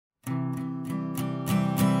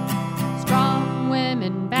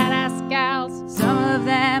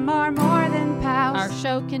them are more than pals. Our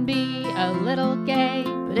show can be a little gay,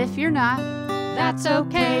 But if you're not, that's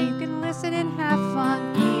okay. you can listen and have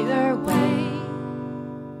fun either way.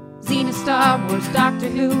 Xena, Star Wars, Doctor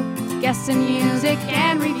Who, guests and music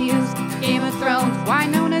and reviews. Game of Thrones,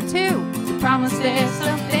 Winona too. We promise there's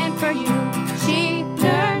something for you. She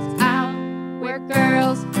nerds out. We're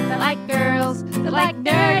girls that like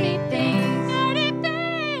dirty things. Dirty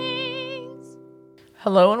things.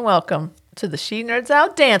 Hello and welcome to the She Nerds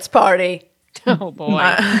Out Dance Party. Oh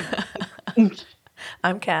boy.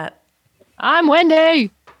 I'm Kat. I'm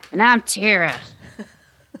Wendy. And I'm Tara.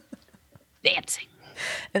 Dancing.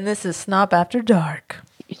 And this is Snop After Dark.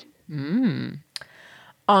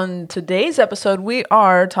 On today's episode, we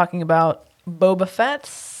are talking about Boba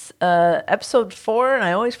Fett's episode 4, and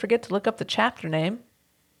I always forget to look up the chapter name.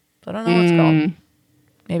 So I don't know what it's called.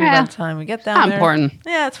 Maybe by the time we get down Not there. important.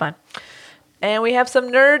 Yeah, it's fine. And we have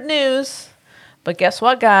some nerd news. But guess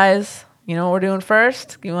what, guys? You know what we're doing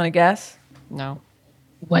first? You want to guess? No.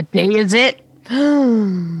 What day is it?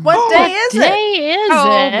 What day is it? Day is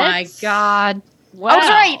Oh it? my God. Well, I was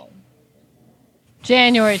right.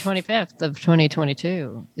 January 25th of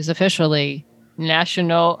 2022 is officially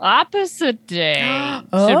National Opposite Day.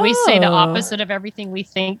 Should we say the Oh. opposite of everything we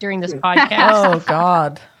think during this podcast? Oh,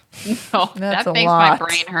 God. Oh, That's that a makes lot. my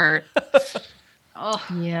brain hurt. Oh,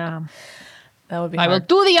 Yeah. That would be I will hard.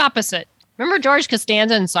 do the opposite. Remember George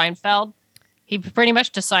Costanza in Seinfeld? He pretty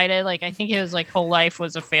much decided, like, I think his like whole life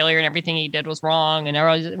was a failure and everything he did was wrong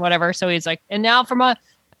and whatever. So he's like, and now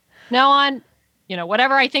now on, you know,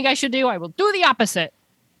 whatever I think I should do, I will do the opposite.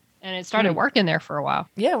 And it started working there for a while.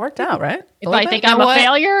 Yeah, it worked out, right? If I think I'm a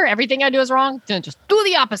failure, everything I do is wrong, then just do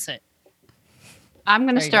the opposite. I'm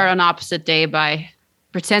going to There you start go. on opposite day by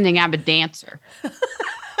pretending I'm a dancer.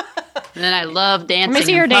 And then I love dancing Let me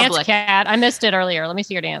see in your dance, public. Cat. I missed it earlier. Let me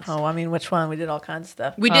see your dance. Oh, I mean, which one? We did all kinds of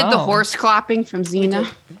stuff. We did the Oh. horse clopping from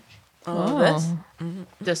Xena. Oh, this?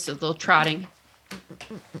 Just a little trotting.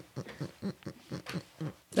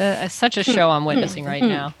 It's such a show I'm witnessing right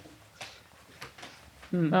now.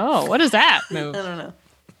 Oh, what is that move? I don't know.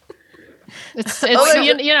 It's Oh,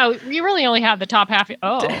 you know, you really only have the top half.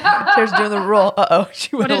 Oh, Tara's doing the roll. Uh-oh,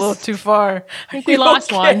 she went What a is- little too far. I think we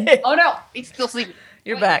lost one. Oh no, he's still sleeping.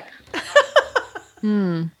 You're back.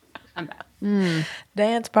 I'm back.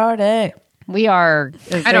 Dance party. We are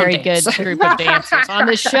a I don't very good dance. group of dancers on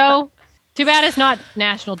this show. Too bad it's not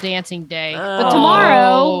National Dancing Day. But Oh.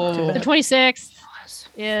 tomorrow, the 26th,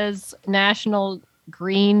 is National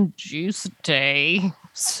Green Juice Day.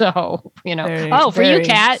 So, you know. Very, for you, very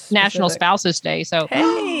Kat, National specific. Spouses Day. So,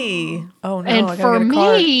 Hey. Oh, no. I and gotta for get a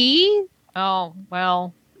card. me, oh,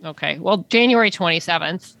 well, okay. Well, January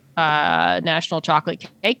 27th, National Chocolate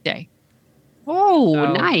Cake Day. Oh,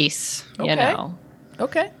 So- nice. Okay. You know,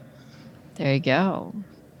 Okay. there you go.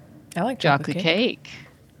 I like Chocolate cake.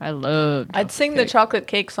 I love I'd sing the chocolate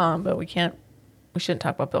cake song, but we shouldn't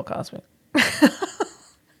talk about Bill Cosby.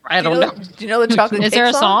 I don't know. Do you know the chocolate Is cake there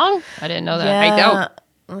a song? song? I didn't know that. Yeah. I don't.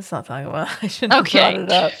 Let's not talk about it. I shouldn't have Okay.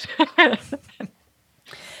 brought it up.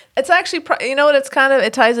 It's actually, you know what?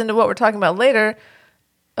 It ties into what we're talking about later.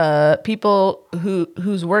 People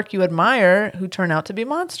whose work you admire who turn out to be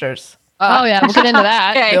monsters. Oh, yeah. We'll get into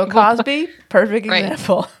that. Okay. Bill Cosby, perfect Right.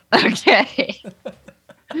 example. Okay.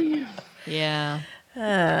 Yeah.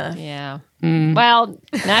 Uh, Yeah. Well,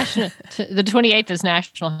 the 28th is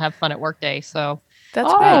National Have Fun at Work Day. So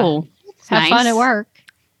that's great. Oh, have fun at work.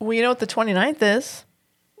 Well, you know what the 29th is?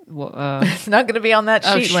 Well, It's not going to be on that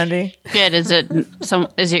Oh, sheet, Wendy. Shit, is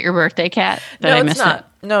it your birthday, Kat? Did No, I it's miss not. it?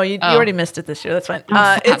 No, you Oh. already missed it this year. That's fine.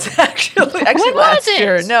 fuck. It's actually When last was it?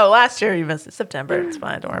 year. No, last year you missed it. September. It's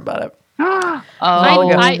fine. Don't worry about it. Oh,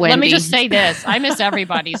 let me Wendy. just say this. I miss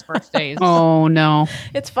everybody's birthdays. Oh no.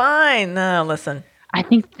 It's fine. No, listen. I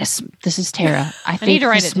think this is Tara. I need think to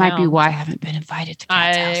write this it might be down. why I haven't been invited to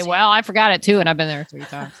Kat's house. I forgot it too, and I've been there 3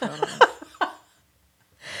 times. So I don't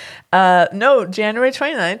know. No, January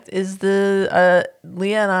 29th is the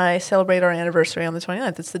Leah and I celebrate our anniversary on the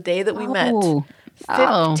 29th. It's the day that we met Oh.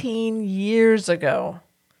 15 years ago.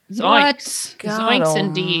 What? God Zoinks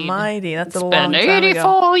indeed. almighty. That's It's a been long time ago.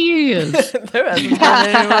 84 years. There hasn't been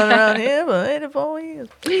anyone around here but 84 years.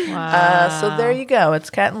 So there you go. It's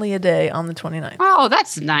Cat and Leah Day on the 29th. Oh,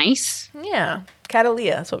 that's nice. Yeah.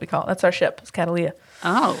 Catalea, that's what we call it. That's our ship. It's Catalea.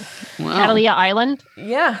 Oh, well, Catalina Island.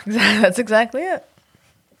 Yeah, that's exactly it.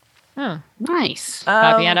 Huh. nice.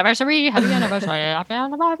 Happy anniversary. Happy anniversary. Happy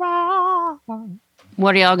anniversary.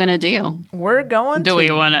 What are y'all gonna do? We're going Do to. we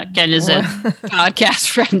want to? Is it podcast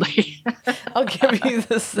friendly? I'll give you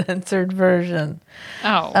the censored version.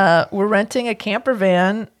 Oh. We're renting a camper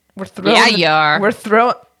van. We're throwing. Yeah, the- you are.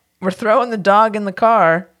 We're throwing the dog in the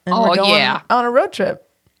car. And Oh, we're going yeah. on a road trip.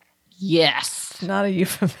 Yes. Not a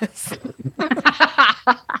euphemism.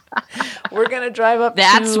 We're going to drive up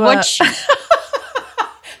That's to... what she...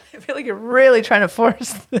 I feel like you're really trying to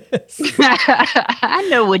force this. I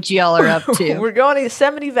know what y'all are up to. We're going to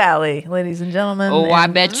Yosemite Valley, ladies and gentlemen. Oh, I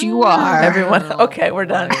and bet you are. everyone... Okay, we're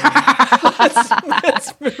done.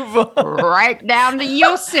 let's move on. Right down to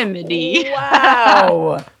Yosemite.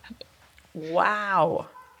 Wow. Wow.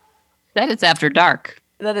 That is after dark.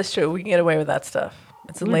 That is true. We can get away with that stuff.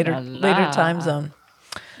 It's a later time zone.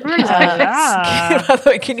 Ah. By the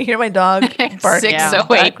way, can you hear my dog barking?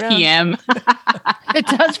 6:08 p.m. It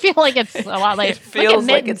does feel like it's a lot later. It feels Look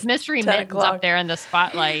at like it's Mystery 10 Mittens o'clock. up there in the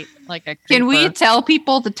spotlight, like a Can we creeper. tell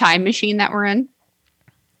people the time machine that we're in?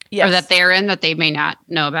 Yes. Or that they're in that they may not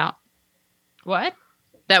know about? What?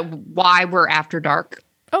 That why we're after dark?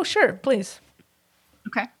 Oh, sure. Please.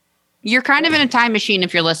 Okay. You're kind of in a time machine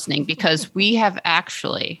if you're listening because we have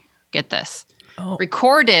actually, get this, Oh,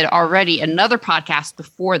 recorded already another podcast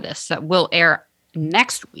before this that will air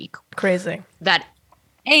next week. crazy. That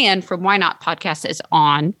and from Why Not podcast is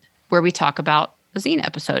on where we talk about the Xena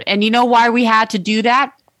episode. And you know why we had to do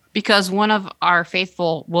that? Because one of our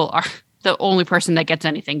faithful, the only person that gets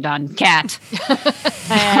anything done, Kat,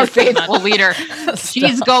 our faithful leader,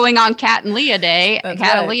 she's going on Kat and Leah Day, That's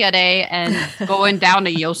Kat and right. Leah Day, and going down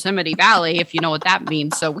to Yosemite Valley, if you know what that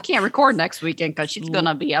means. So we can't record next weekend because she's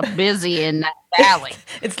gonna be busy in that valley,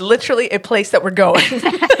 It's literally a place that we're going.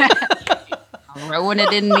 throwing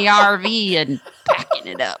it in the RV and packing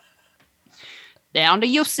it up down to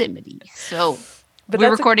Yosemite. So But we're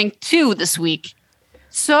that's a- recording 2 this week.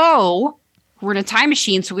 So we're in a time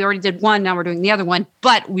machine. So we already did 1. Now we're doing the other one,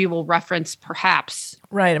 but we will reference perhaps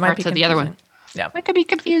Right. It might parts be of the other one. confusing. Yeah. That could be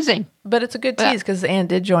confusing. But it's a good Yeah. tease because Anne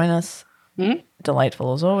did join us. Hmm?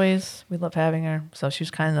 Delightful as always. We love having her. So she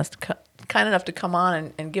was kind enough to come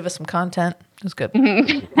on and give us some content. It was good.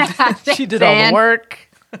 She did all the Anne. work.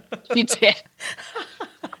 She did.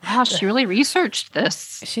 Wow, she really researched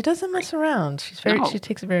this. She doesn't mess around. No. She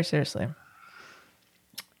takes it very seriously.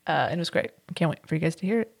 And it was great. I can't wait for you guys to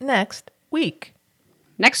hear it next week.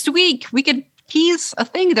 Next week, we could tease a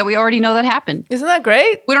thing that we already know that happened. Isn't that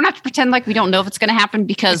great? We don't have to pretend like we don't know if it's going to happen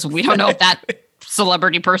because we don't know if that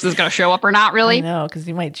celebrity person is going to show up or not, I really. know, because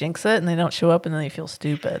you might jinx it and they don't show up and then you feel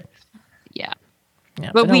stupid. Yeah.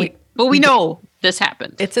 Yeah, But no, we know this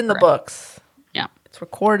happened. it's in the Correct. books. Yeah. It's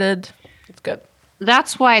recorded. It's good.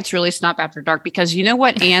 That's why it's really Snop After Dark because you know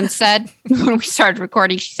what Anne said when we started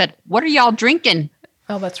recording? She said, "What are y'all drinking?"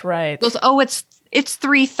 Oh, that's right. Goes, "Oh, it's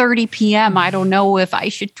 3:30 p.m. I don't know if I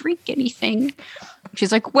should drink anything."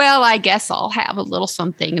 She's like, "Well, I guess I'll have a little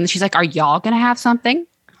something." And she's like, "Are y'all gonna have something?"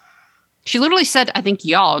 She literally said, "I think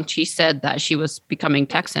y'all," and she said that she was becoming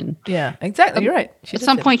Texan. Yeah, exactly. You're right. She At did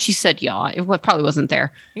some say point, she said y'all. It probably wasn't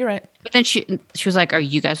there. that. You're right. But then she was like, "Are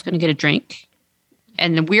you guys gonna get a drink?"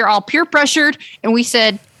 And then we were all peer pressured, and we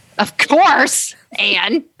said, "Of course."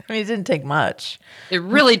 And I mean, it didn't take much. it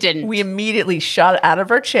really didn't. We immediately shot out of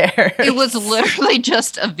our chair. It was literally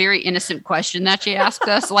just a very innocent question that she asked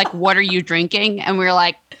us, like, "What are you drinking?" And we were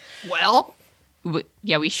like, "Well,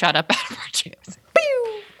 we shut up out of our chairs."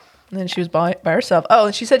 And then she was by herself. Oh,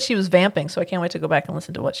 and she said she was vamping, so I can't wait to go back and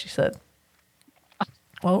listen to what she said.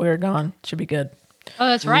 While we were gone. Should be good. Oh,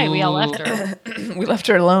 that's right. We all left her. We left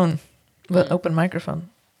her alone with an open microphone.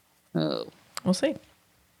 Oh, We'll see.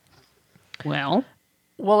 well,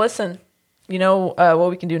 Well, listen, you know what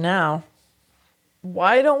we can do now?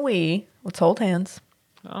 Why don't let's hold hands,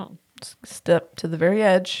 Oh. step to the very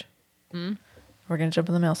edge. We're going to jump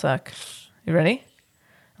in the mail sack. You ready?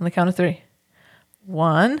 On the count of 3.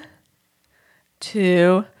 1,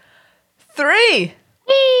 2, 3.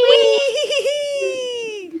 Whee!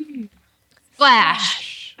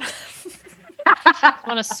 Flash. I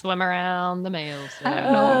want to swim around the mail sack.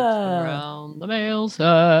 Swim around the mail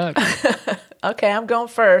sack. Okay, I'm going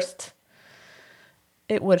first.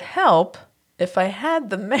 It would help if I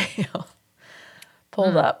had the mail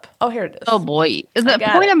pulled up. Oh, here it is. Oh boy. The got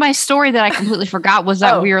point it. of my story that I completely forgot was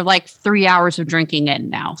that Oh. we are like 3 hours of drinking in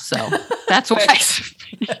now. So that's why.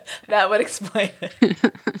 That would explain it.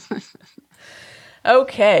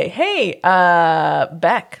 Okay. Hey,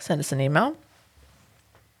 Beck sent us an email.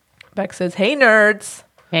 Beck says, "Hey, nerds."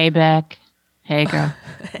 Hey, Beck. Hey, girl.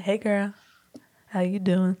 Hey, girl. How you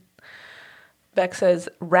doing? Beck says,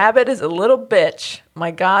 "Rabbit is a little bitch.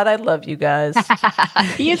 My God, I love you guys."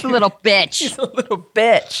 He is a little bitch. He's a little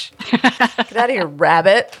bitch. Get out of here,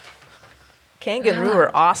 Rabbit. Kangaroo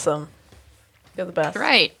are awesome. You're the best.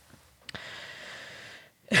 Right.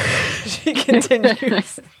 She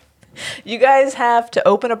continues. "You guys have to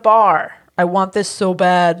open a bar. I want this so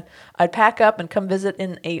bad. I'd pack up and come visit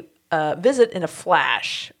in a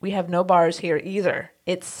flash. We have no bars here either.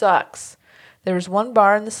 It sucks. There is one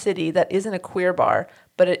bar in the city that isn't a queer bar,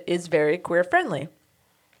 but it is very queer friendly.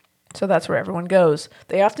 So that's where everyone goes.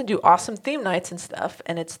 They often do awesome theme nights and stuff,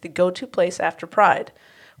 and it's the go-to place after Pride.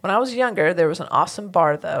 When I was younger, there was an awesome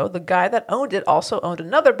bar, though. The guy that owned it also owned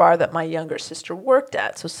another bar that my younger sister worked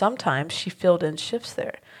at, so sometimes she filled in shifts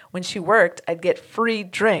there. When she worked, I'd get free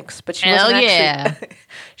drinks, but she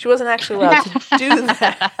she wasn't actually allowed to do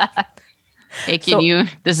that. Hey,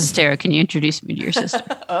 this is Tara. Can you introduce me to your sister?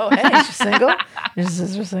 Oh, hey, is she single? Is your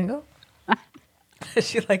sister single? Is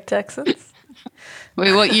she like Texans?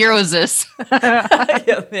 Wait, what year was this?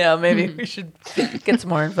 yeah, maybe we should get some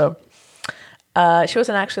more info. She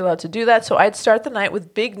wasn't actually allowed to do that, so I'd start the night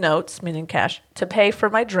with big notes, meaning cash, to pay for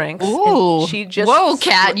my drinks. Ooh. She just Whoa,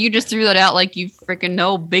 Kat, you just threw that out like you freaking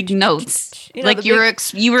know big notes. Like you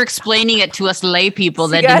were explaining it to us lay people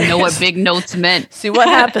that didn't know what big notes meant. See, what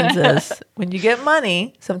happens is when you get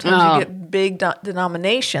money, sometimes you get big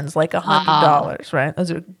denominations, like $100, right?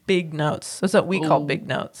 Those are big notes. That's what we call big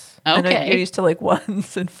notes. Okay. I know you're used to like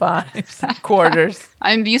ones and fives and quarters.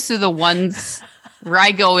 I'm used to the ones. Where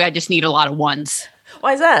I go, I just need a lot of ones.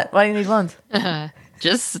 Why is that? Why do you need ones?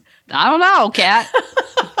 Just, I don't know, Kat.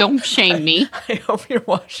 Don't shame me. I hope you're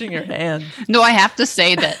washing your hands. No, I have to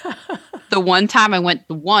say that the one time I went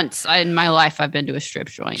in my life, I've been to a strip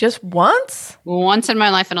joint. Just once? Once in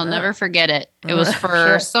my life, and I'll never forget it. It was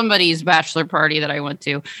for somebody's bachelor party that I went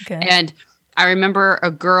to. Okay. And I remember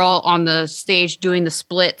a girl on the stage doing the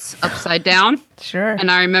splits upside down. Sure.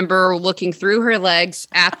 And I remember looking through her legs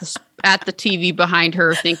at the TV behind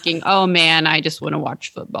her thinking, oh man, I just want to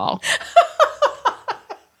watch football.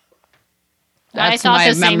 I thought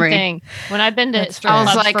the same thing. When I've been to strip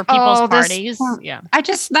clubs for people's parties. I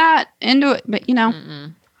just not into it, but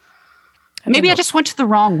maybe I just went to the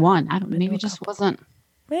wrong one. I don't know. Maybe it just wasn't.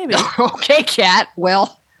 Maybe. Okay, Kat.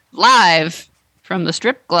 Well, live from the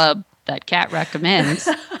strip club that Kat recommends.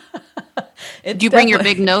 Do you bring your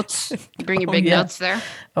big notes? You bring your big notes there?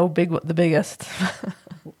 Oh, the biggest.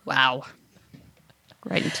 Wow.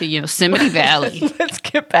 Right into Yosemite Valley. Let's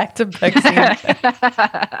get back to Beck.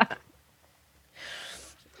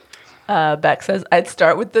 Beck says, I'd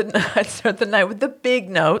start the night with the big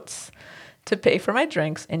notes to pay for my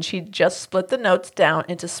drinks, and she'd just split the notes down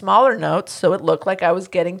into smaller notes so it looked like I was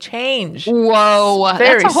getting change. Whoa,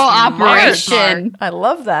 that's a whole operation. I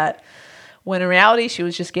love that. When in reality, she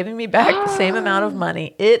was just giving me back the same amount of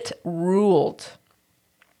money. It ruled.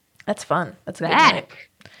 That's fun. That's a good night.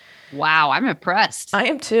 Wow, I'm impressed. I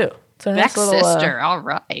am too. It's a Beck's nice little sister. All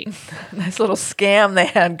right. Nice little scam they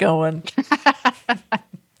had going.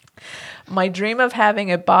 My dream of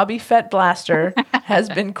having a Bobby Fett blaster has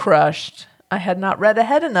been crushed. I had not read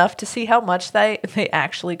ahead enough to see how much they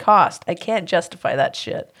actually cost. I can't justify that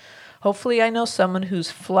shit. Hopefully I know someone who's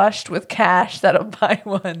flushed with cash that'll buy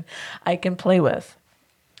one I can play with.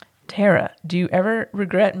 Tara, do you ever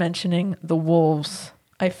regret mentioning the wolves?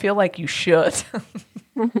 I feel like you should.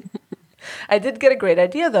 I did get a great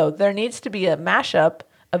idea, though. There needs to be a mashup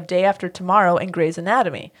of Day After Tomorrow and Grey's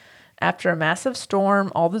Anatomy. After a massive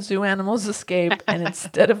storm, all the zoo animals escape, and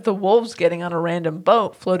instead of the wolves getting on a random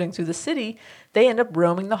boat floating through the city, they end up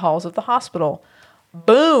roaming the halls of the hospital.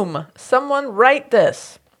 Boom! Someone write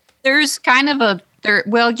this. There's kind of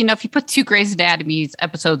if you put two Grey's Anatomy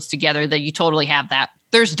episodes together, then you totally have that.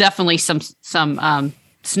 There's definitely some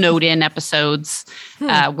snowed in episodes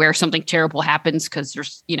where something terrible happens because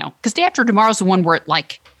because Day After Tomorrow is the one where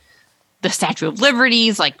the Statue of Liberty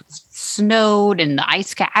is snowed and the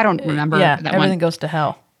ice cap. I don't remember that one. Everything goes to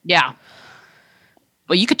hell. Yeah.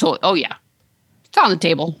 Well, you could it's on the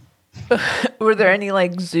table. Were there any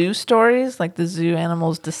zoo stories? Like the zoo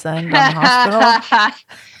animals descend on the hospital?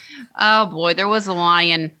 Oh boy, there was a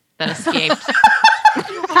lion that escaped.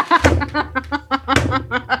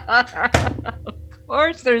 Of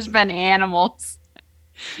course there's been animals.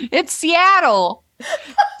 It's Seattle.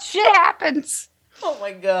 Shit happens. Oh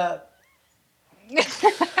my God.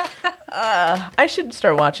 I should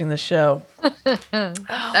start watching the show.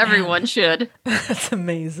 Everyone should. That's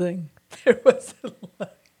amazing. There was a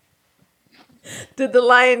lion. Did the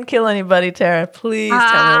lion kill anybody, Tara? Please tell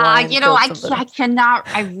me the lion killed somebody. I cannot.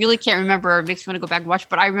 I really can't remember. It makes me want to go back and watch.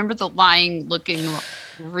 But I remember the lion looking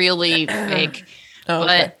really big.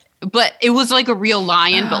 Okay. But it was like a real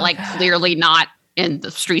lion, but clearly not in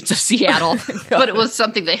the streets of Seattle. But it was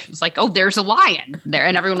something that was like, oh, there's a lion there.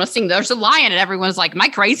 And everyone was saying, there's a lion. And everyone was like, am I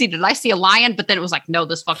crazy? Did I see a lion? But then it was like, no,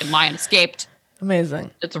 this fucking lion escaped.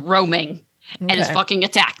 Amazing. It's roaming and it's fucking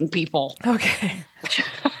attacking people. Okay.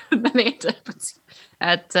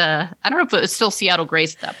 at I don't know if it was still Seattle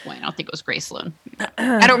Grace at that point. I don't think it was Graceland.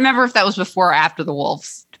 I don't remember if that was before or after the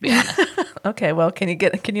Wolves, to be honest. Okay, well, can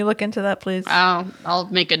you look into that, please? I'll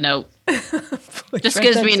make a note. Please Just write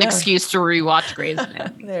gives that me an down. excuse to rewatch Grey's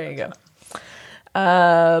Anatomy. There you go.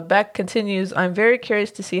 Beck continues, I'm very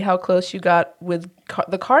curious to see how close you got with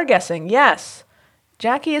the car guessing. Yes.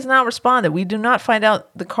 Jackie has not responded. We do not find out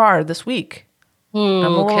the car this week. I'm a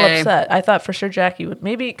little upset. I thought for sure Jackie would.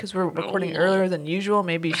 Maybe because we're recording earlier than usual.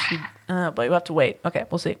 Maybe she. But you have to wait. Okay,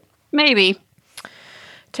 we'll see. Maybe.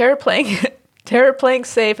 Tara playing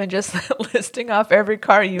safe and just listing off every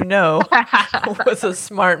car you know was a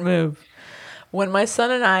smart move. When my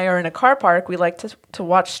son and I are in a car park, we like to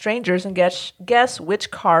watch strangers and guess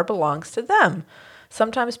which car belongs to them.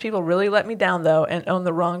 Sometimes people really let me down, though, and own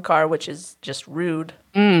the wrong car, which is just rude.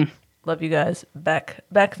 Love you guys. Beck,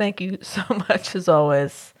 thank you so much, as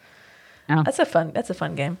always. Yeah. That's a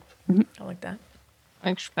fun game. I like that.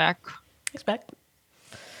 Thanks, Beck. Thanks, Beck.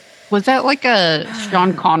 Was that like a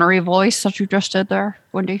Sean Connery voice that you just did there,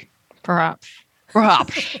 Wendy? Perhaps.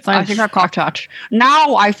 Perhaps. I think I caught that.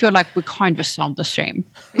 Now I feel like we kind of sound the same.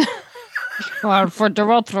 Well, for the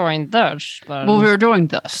we're throwing this, but Well, we're doing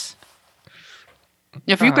this.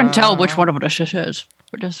 If you can tell which one of us this is,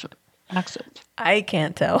 with this accent. I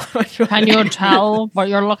can't tell. Which one can it you is. tell? But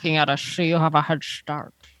you're looking at us, so you have a head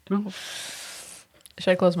start.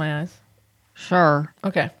 Should I close my eyes? Sure.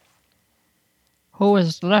 Okay. Who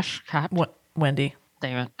is this cat? Wendy.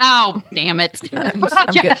 Damn it. Oh, damn it. I'm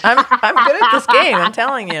good. I'm good at this game. I'm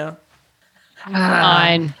telling you.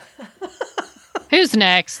 Fine. Who's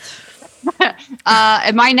next?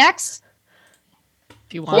 Am I next?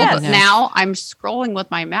 If you want Yes. to know. Now I'm scrolling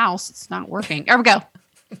with my mouse. It's not working. There we go.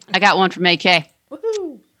 I got one from AK.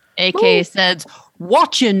 Woohoo! AK says,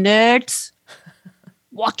 "Watch ya, nerds.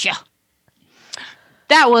 Watch ya."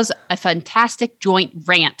 That was a fantastic joint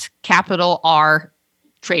rant. Capital R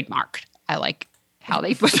trademarked. I like how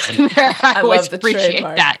they put it in there. I love always the appreciate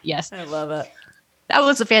trademark. that. Yes. I love it. That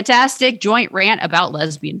was a fantastic joint rant about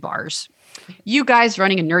lesbian bars. You guys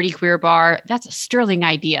running a nerdy queer bar, that's a sterling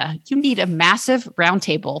idea. You need a massive round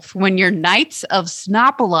table for when your Knights of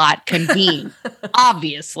Snop-a-Lot convene.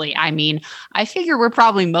 Obviously, I mean, I figure we're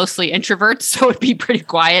probably mostly introverts, so it'd be pretty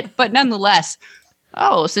quiet, but nonetheless.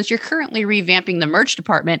 Oh, since you're currently revamping the merch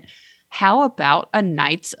department, how about a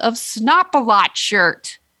Knights of Snop-a-Lot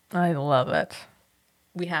shirt? I love it.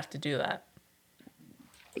 We have to do that.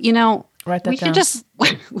 You know, Write that we down. should just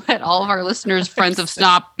let all of our listeners, friends of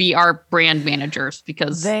Snop, be our brand managers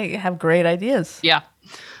because They have great ideas. yeah.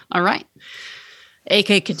 All right.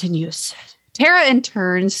 AK continues. Tara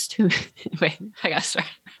interns to wait, I gotta start.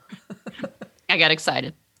 I got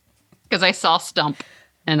excited because I saw Stump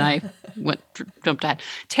and I jumped ahead.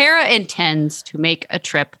 Tara intends to make a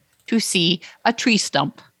trip to see a tree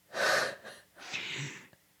stump.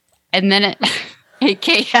 And then AK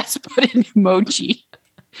has put an emoji.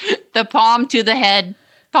 The palm to the head,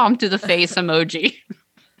 palm to the face emoji.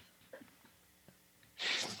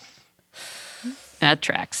 That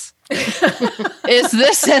tracks. Is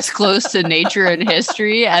this as close to nature and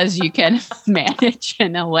history as you can manage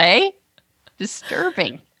in a way?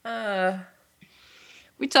 Disturbing.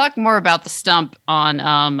 We talk more about the stump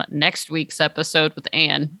on next week's episode with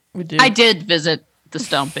Anne. We do. I did visit the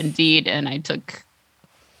stump indeed, and I took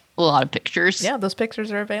a lot of pictures. Yeah, those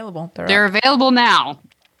pictures are available. They're available now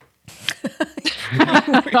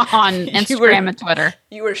on Instagram and Twitter.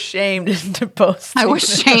 You were shamed into posting. I was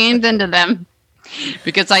shamed into them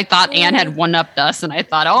because I thought Anne had one-upped us, and I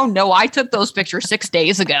thought, oh no, I took those pictures 6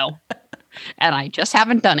 days ago, and I just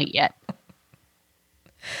haven't done it yet.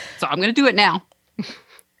 So I'm going to do it now.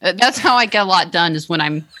 That's how I get a lot done, is when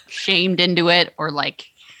I'm shamed into it, or like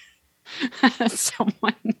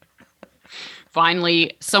someone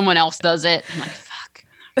else does it. I'm like, fuck.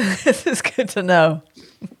 This is good to know.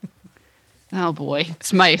 Oh boy,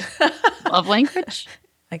 it's my love language.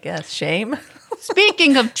 I guess shame.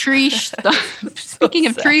 Speaking of tree stumps,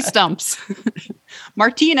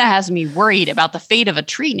 Martina has me worried about the fate of a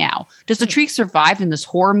tree now. Does the tree survive in this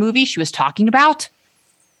horror movie she was talking about?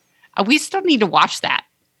 We still need to watch that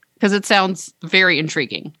because it sounds very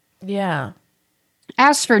intriguing. Yeah.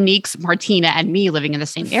 As for Neeks, Martina, and me living in the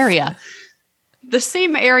same area, the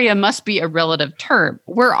same area must be a relative term.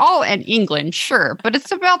 We're all in England, sure, but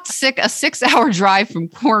it's about a 6-hour drive from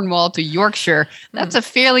Cornwall to Yorkshire. That's a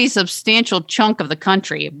fairly substantial chunk of the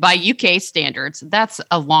country. By UK standards, that's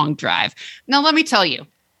a long drive. Now, let me tell you,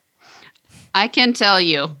 I can tell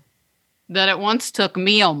you that it once took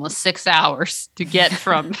me almost 6 hours to get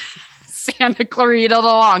from Santa Clarita to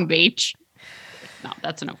Long Beach. No,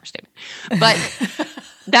 that's an overstatement. But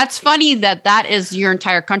That's funny that is your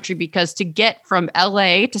entire country, because to get from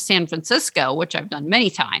LA to San Francisco, which I've done many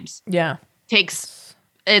times, Yeah. it's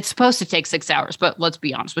supposed to take 6 hours, but let's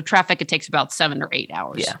be honest, with traffic, it takes about 7 or 8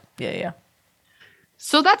 hours. Yeah.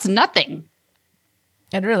 So that's nothing.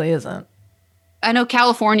 It really isn't. I know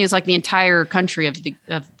California is like the entire country of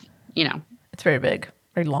It's very big,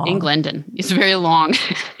 very long. England, and it's very long.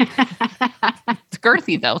 It's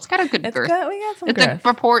girthy though. It's got a good girth. We got some It's girth.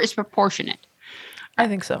 it's proportionate. I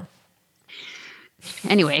think so.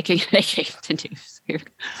 Anyway, I can continue.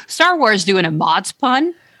 Star Wars doing a mods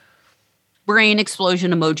pun. Brain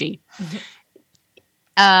explosion emoji.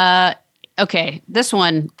 Okay, this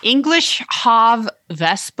one. English Hov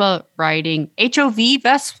Vespa riding. HOV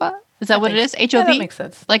Vespa? Is that what it is? HOV? Yeah, that makes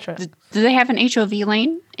sense. Like, That's right. do they have an HOV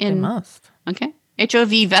lane? They must. Okay.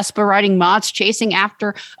 HOV Vespa riding mods chasing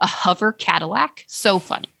after a hover Cadillac. So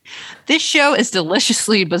funny. This show is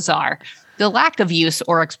deliciously bizarre. The lack of use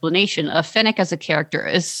or explanation of Fennec as a character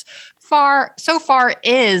is so far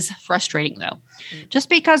frustrating though. Just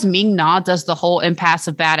because Ming Na does the whole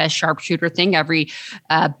impassive badass sharpshooter thing every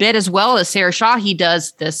bit as well as Sarah Shahi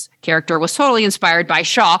does, this character was totally inspired by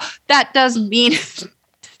Shaw. That does mean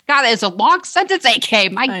God, it's a long sentence,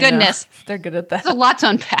 AK. My goodness. They're good at that. There's a lot to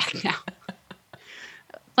unpack now.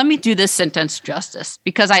 Let me do this sentence justice,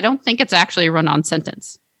 because I don't think it's actually a run-on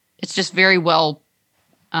sentence. It's just very well.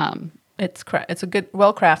 It's a good,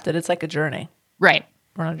 well crafted. It's like a journey. Right.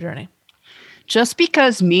 We're on a journey. Just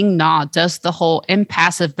because Ming Na does the whole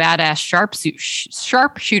impassive badass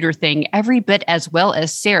sharpshooter thing every bit as well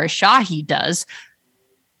as Sarah Shahi does,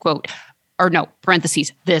 quote, or no,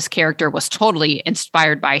 parentheses, this character was totally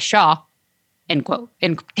inspired by Shaw, end quote.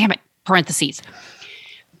 And damn it, parentheses.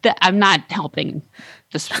 I'm not helping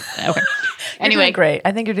this. Okay. Anyway, You're doing great.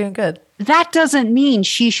 I think you're doing good. that doesn't mean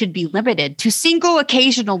she should be limited to single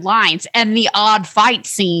occasional lines and the odd fight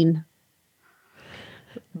scene.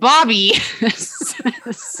 Bobby,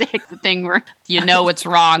 sick thing where you know it's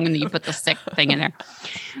wrong and you put the sick thing in there.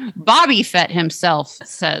 Bobby Fett himself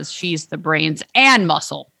says she's the brains and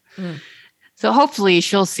muscle. So hopefully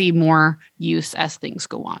she'll see more use as things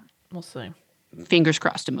go on. We'll see. Fingers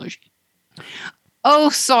crossed emoji. Oh,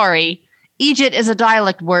 sorry. Egypt is a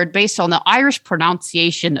dialect word based on the Irish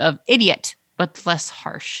pronunciation of idiot, but less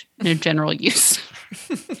harsh in general use.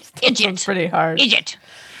 It's Idiot. pretty hard. Idiot.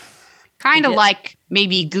 Kind of Idiot. like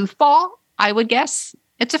maybe goofball, I would guess.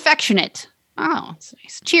 It's affectionate. Oh, it's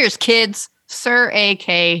nice. Cheers, kids. Sir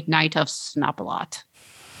A.K. Knight of Snopalot.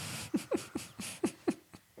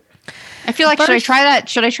 I feel like, should I try that?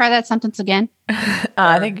 Should I try that sentence again?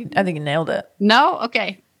 I think you nailed it. No?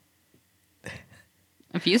 Okay.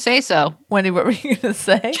 If you say so. Wendy, what were you going to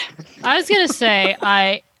say? I was gonna say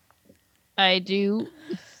I do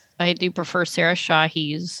prefer Sarah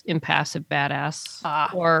Shahi's impassive badass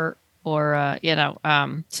or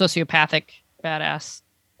sociopathic badass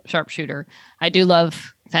sharpshooter. I do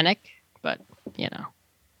love Fennec, but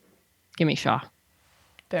give me Shaw.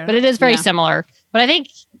 Fair But it is very Yeah. similar. But I think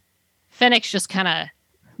Fennec's just kind of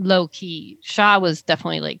low key. Shaw was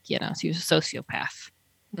definitely she was a sociopath.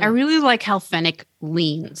 I really like how Fennec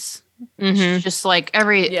leans. Mm-hmm. Just like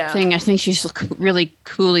everything, I think she's really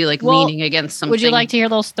coolly Well, leaning against something. Would you like to hear a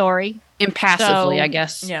little story? impassively, So- I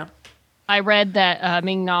guess. Yeah. I read that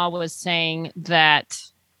Ming Na was saying that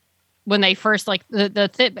when they first at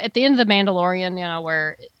the end of the Mandalorian,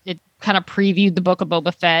 where it kind of previewed the book of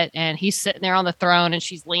Boba Fett, and he's sitting there on the throne, and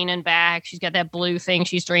she's leaning back, she's got that blue thing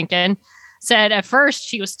she's drinking. Said at first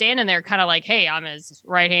she was standing there, kind of like, "Hey, I'm his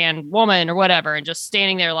right hand woman" or whatever, and just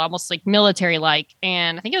standing there almost like military like.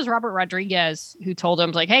 And I think it was Robert Rodriguez who told him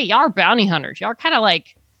like, "Hey, y'all are bounty hunters. Y'all are kind of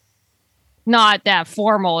like not that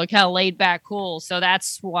formal and kind of laid back, cool." So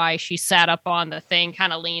that's why she sat up on the thing,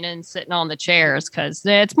 kind of leaning, sitting on the chairs, because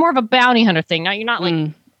it's more of a bounty hunter thing. Now you're not like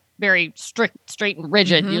very strict, straight and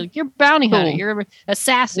rigid. You're bounty hunter. Cool. You're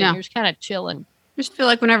assassin. Yeah. You're just kind of chilling. I just feel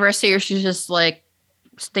like whenever I see her, she's just like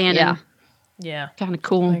standing, Yeah. Yeah. kind of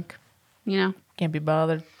cool. Like, can't be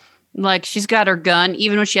bothered. Like she's got her gun.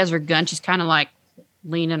 Even when she has her gun, she's kind of like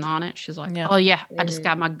leaning on it. She's like, Yeah. "Oh yeah, I just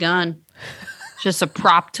got my gun. It's just a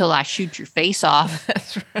prop till I shoot your face off."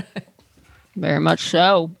 That's right. Very much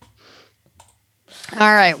so. All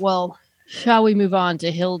right. Well, shall we move on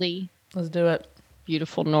to Hildy? Let's do it.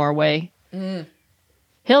 Beautiful Norway.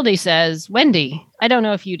 Hildy says, Wendy, I don't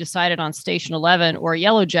know if you decided on Station 11 or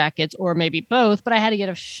Yellow Jackets or maybe both, but I had to get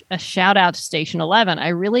a shout out to Station 11. I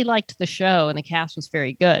really liked the show and the cast was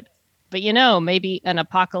very good. But maybe an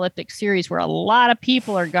apocalyptic series where a lot of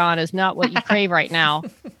people are gone is not what you crave right now.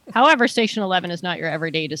 However, Station 11 is not your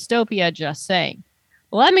everyday dystopia, just saying.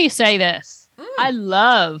 Let me say this. I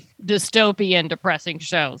love dystopian, depressing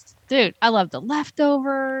shows. Dude, I love The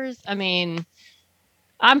Leftovers. I mean,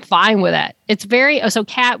 I'm fine with that. It's very, so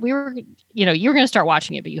Kat, you were going to start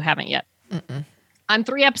watching it, but you haven't yet. Mm-mm. I'm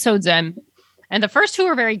 3 episodes in, and the first 2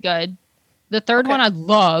 are very good. The third one I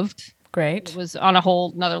loved. Great. It was on a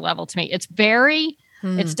whole nother level to me. It's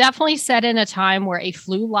it's definitely set in a time where a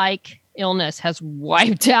flu-like illness has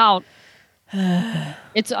wiped out.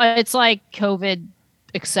 It's like COVID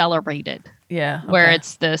accelerated. Yeah. Where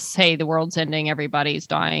it's this, hey, the world's ending, everybody's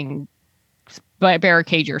dying, but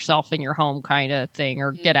barricade yourself in your home kind of thing,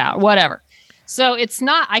 or get out, whatever. So it's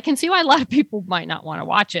not, I can see why a lot of people might not want to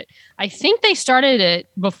watch it. I think they started it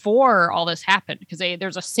before all this happened, because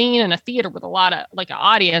there's a scene in a theater with a lot of like an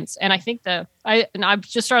audience. And I think I've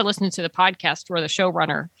just started listening to the podcast where the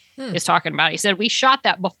showrunner is talking about it. He said, we shot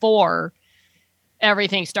that before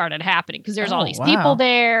everything started happening, because there's all these people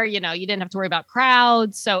there, you didn't have to worry about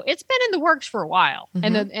crowds. So it's been in the works for a while.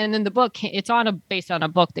 And then the book, it's based on a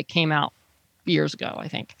book that came out years ago, I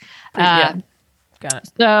think. Got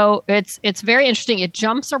it. So it's very interesting. It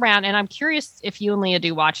jumps around, and I'm curious if you and Leah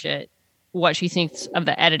do watch it, what she thinks of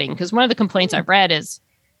the editing. Because one of the complaints I've read is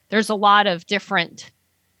there's a lot of different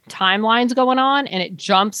timelines going on, and it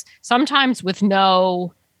jumps sometimes with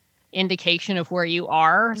no indication of where you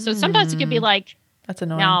are. So sometimes it could be like, that's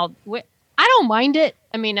annoying. now, I don't mind it.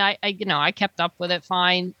 I mean, I kept up with it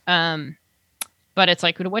fine. But it's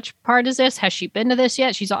like, which part is this? Has she been to this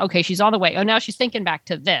yet? She's on the way. Oh, now she's thinking back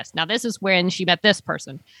to this. Now this is when she met this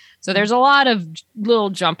person. So there's a lot of little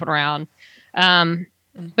jumping around.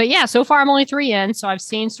 But yeah, so far I'm only 3 in. So I've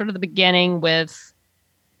seen sort of the beginning with,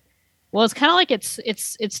 well, it's kind of like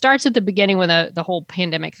it starts at the beginning when the whole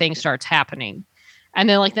pandemic thing starts happening. And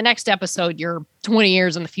then like the next episode, you're 20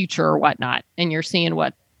 years in the future or whatnot, and you're seeing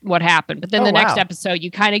what happened. But then next episode,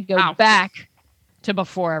 you kind of go back to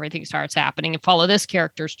before everything starts happening and follow this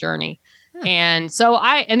character's journey. And so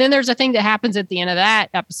and then there's a thing that happens at the end of that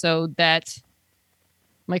episode that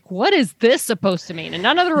I'm like, what is this supposed to mean? And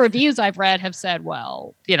none of the reviews I've read have said,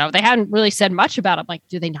 well, they hadn't really said much about it. I'm like,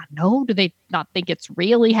 do they not know? Do they not think it's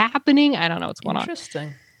really happening? I don't know what's going on.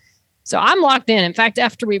 Interesting. So I'm locked in. In fact,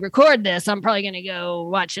 after we record this, I'm probably going to go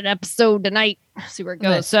watch an episode tonight, see where it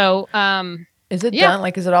goes. Nice. So, is it done?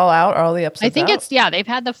 Like, is it all out? Are all the episodes I think out? they've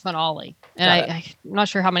had the finale. And I'm not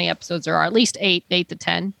sure how many episodes there are, at least 8 to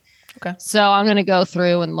 10. Okay. So I'm going to go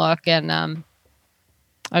through and look, and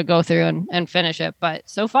I'll go through and finish it. But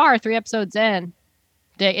so far, 3 episodes in,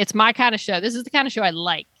 it's my kind of show. This is the kind of show I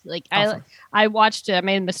like. Like awesome. I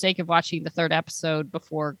made a mistake of watching the 3rd episode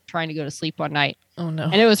before trying to go to sleep one night. Oh no.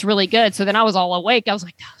 And it was really good. So then I was all awake. I was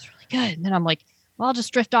like, that was really good. And then I'm like, well, I'll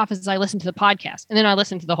just drift off as I listen to the podcast. And then I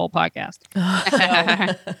listened to the whole podcast.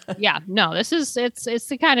 So, yeah, no, it's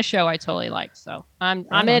the kind of show I totally like. So I'm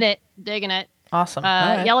in it, digging it. Awesome.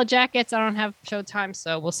 Right. Yellow Jackets, I don't have Showtime,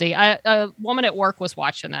 so we'll see. A woman at work was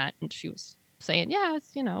watching that, and she was saying, yeah,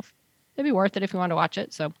 it's, it'd be worth it if you want to watch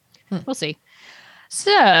it. So we'll see.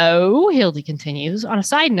 So Hildy continues. On a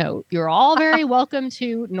side note, you're all very welcome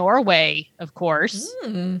to Norway, of course.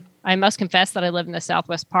 I must confess that I live in the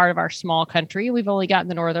southwest part of our small country. We've only gotten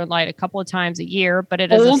the Northern Light a couple of times a year, but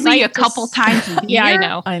it is only a couple times a year.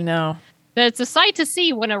 Yeah, I know. But it's a sight to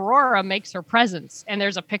see when Aurora makes her presence, and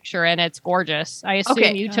there's a picture, and it's gorgeous. I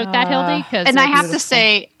assume you took that, Hildy? And I have to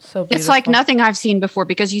say, so it's like nothing I've seen before,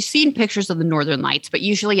 because you've seen pictures of the Northern Lights, but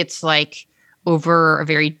usually it's like over a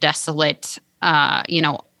very desolate,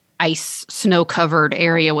 ice, snow-covered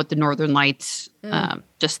area with the Northern Lights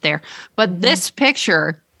just there. But this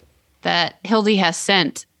picture that Hildy has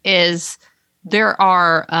sent is there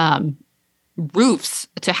are roofs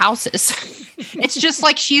to houses. It's just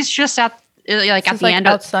like she's just at at the end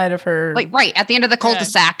outside of her, like right at the end of the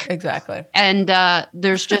cul-de-sac. Yeah, exactly. And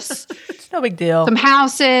there's just it's no big deal. Some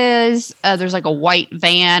houses. There's like a white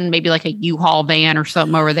van, maybe like a U-Haul van or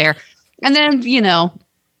something over there, and then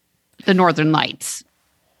the Northern Lights.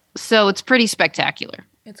 So it's pretty spectacular.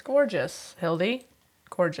 It's gorgeous, Hildy.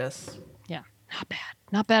 Gorgeous. Yeah,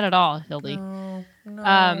 not bad at all, Hildy.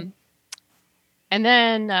 No. And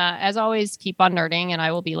then, as always, keep on nerding, and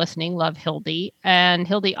I will be listening. Love Hildy. And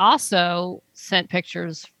Hildy also sent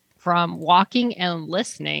pictures from walking and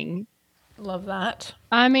listening. Love that.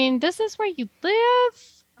 I mean, this is where you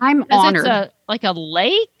live. I'm honored. It's like a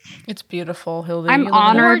lake. It's beautiful, Hildy. I'm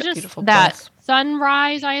honored that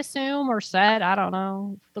sunrise, I assume, or set. I don't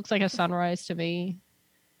know. Looks like a sunrise to me.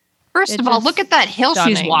 First of all, look at that hill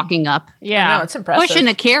she's walking up. Yeah, it's impressive. Pushing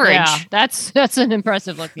a carriage. Yeah, that's an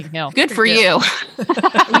impressive looking hill. Good for you.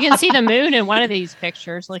 You can see the moon in one of these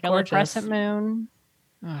pictures, like gorgeous. a crescent moon.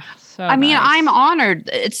 So I mean, nice. I'm honored.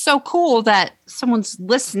 It's so cool that someone's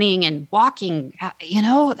listening and walking. That's I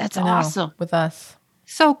know, awesome. with us.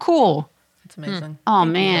 So cool. It's amazing. Oh, Thank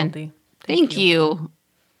you, man. Hildy. Thank you.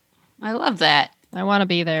 I love that. I want to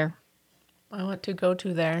be there. I want to go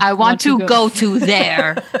to there. I want to go to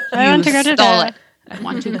there. I want to go to stole there. it. I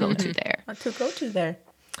want to go to there. want to go to there.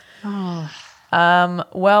 Oh.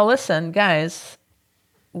 Well, listen, guys.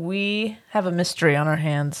 We have a mystery on our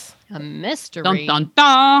hands. A mystery. Dun, dun,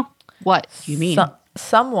 dun. What do you mean?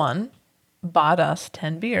 Someone bought us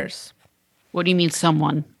 10 beers. What do you mean,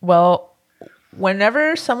 someone? Well,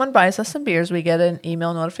 whenever someone buys us some beers, we get an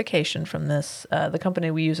email notification from this. The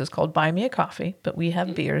company we use is called Buy Me a Coffee, but we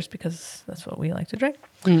have beers because that's what we like to drink.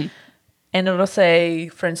 And it'll say,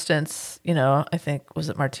 for instance, I think, was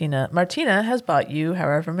it Martina? Martina has bought you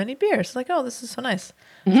however many beers. It's like, oh, this is so nice.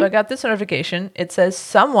 So I got this notification. It says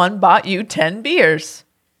someone bought you 10 beers.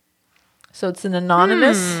 So it's an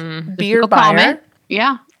anonymous beer No buyer. comment.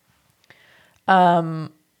 Yeah.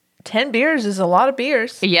 10 beers is a lot of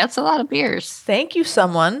beers. Yeah, it's a lot of beers. Thank you,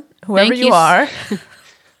 someone, whoever Thank you you. are.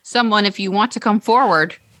 Someone, if you want to come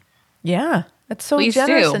forward, Yeah, that's so Please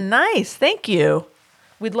generous do. and nice. Thank you.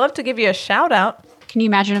 We'd love to give you a shout out. can you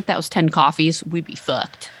imagine if that was 10 coffees? We'd be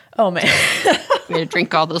fucked. Oh, man. We had to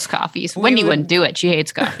drink all those coffees. Wendy wouldn't do it. She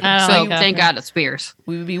hates coffee. I don't So like coffee. thank God it's beers.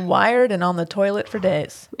 We would be wired and on the toilet for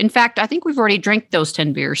days. In fact, I think we've already drank those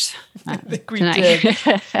 10 beers think we tonight.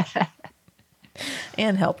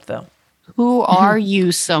 And helped, though. Who are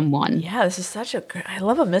you, someone? Yeah, this is such a great... I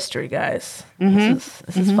love a mystery, guys. This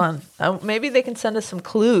is fun. Maybe they can send us some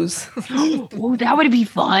clues. Oh, that would be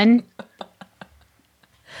fun.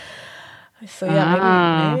 So,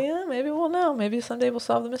 yeah, maybe we'll know. Maybe someday we'll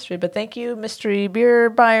solve the mystery. But thank you, mystery beer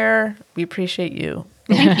buyer. We appreciate you.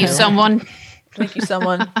 Thank you, someone. Thank you,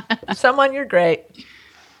 someone. Someone, you're great.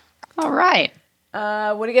 All right.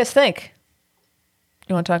 What do you guys think?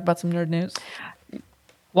 You want to talk about some nerd news?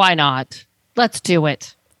 Why not? Let's do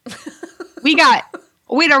it. Wait,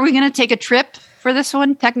 are we going to take a trip for this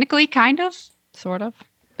one? Technically, kind of? Sort of.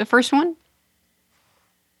 The first one?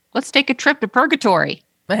 Let's take a trip to Purgatory.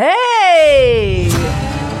 Hey!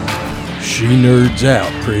 She Nerds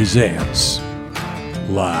Out presents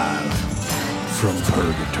Live from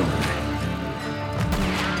Purgatory.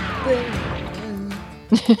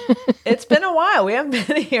 It's been a while. We haven't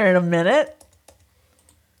been here in a minute.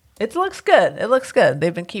 It looks good. It looks good.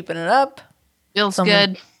 They've been keeping it up. Feels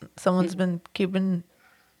good. Someone's been keeping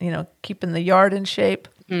the yard in shape.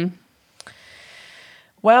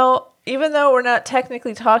 Well, even though we're not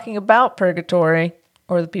technically talking about Purgatory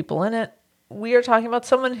or the people in it, we are talking about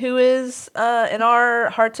someone who is, in our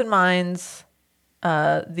hearts and minds,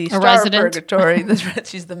 the star resident. of Purgatory.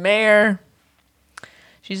 She's the mayor.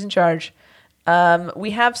 She's in charge.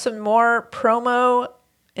 We have some more promo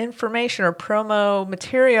information or promo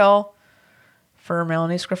material for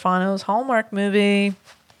Melanie Scrofano's Hallmark movie,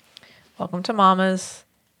 Welcome to Mamas.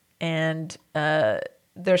 And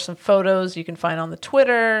there's some photos you can find on the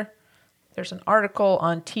Twitter. There's an article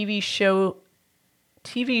on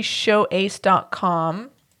TVShowace.com.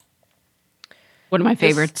 One of my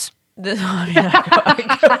favorites.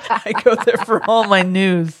 I go there for all my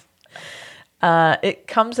news. It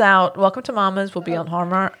comes out. Welcome to Mamas will be on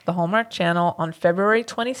the Hallmark Channel on February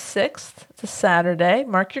 26th. It's a Saturday.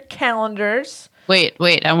 Mark your calendars, Wait.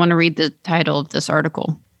 I want to read the title of this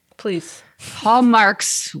article. please.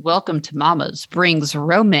 Hallmark's Welcome to Mamas brings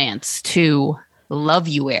romance to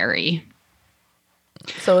Loveuary.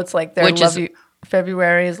 So it's like their Which love is- you.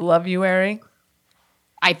 February is Loveuary.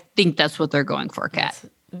 I think that's what they're going for, Kat.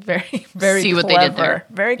 Very, very See clever. what they did there.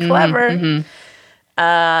 Very clever.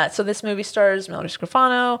 So this movie stars Melanie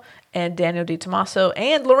Scrofano and Daniel Di Tommaso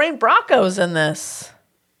and Lorraine Bracco's in this.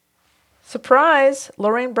 Surprise,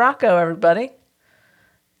 Lorraine Bracco, everybody.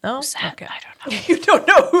 No, Who's that? okay. I don't know. You don't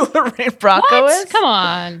know who Lorraine Bracco is? Come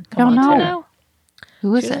on. I don't on, know.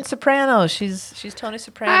 Who is She's in it? Sopranos. She's Tony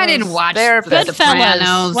Soprano's I didn't watch therapist. The Goodfellas.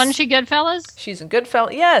 Sopranos. Wasn't she Goodfellas? She's in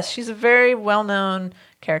Goodfellas. Yes, she's a very well-known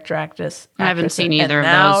character actress. I haven't seen either and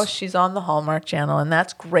of now those. she's on the Hallmark Channel, and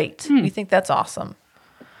that's great. We think that's awesome.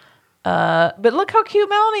 But look how cute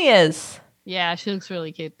Melanie is. Yeah, she looks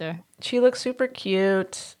really cute there. She looks super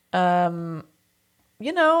cute. I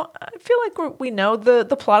feel like we know the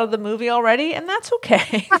plot of the movie already, and that's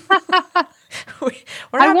okay.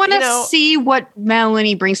 I want to see what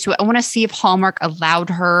Melanie brings to it. I want to see if Hallmark allowed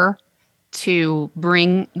her to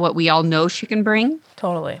bring what we all know she can bring.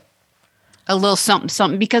 Totally. A little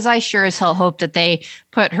something, because I sure as hell hope that they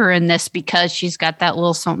put her in this because she's got that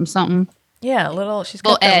little something. Yeah, she's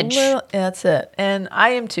got Little that edge. yeah, that's it. And I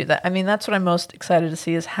am too. That's what I'm most excited to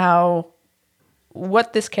see is how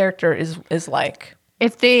what this character is like.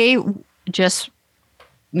 If they just,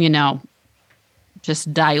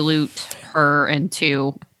 just dilute her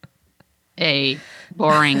into a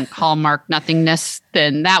boring Hallmark nothingness,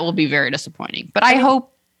 then that will be very disappointing. But I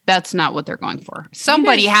hope that's not what they're going for.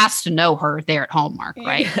 Somebody has to know her there at Hallmark,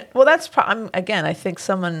 right? Well, that's again, I think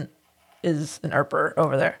someone is an Earper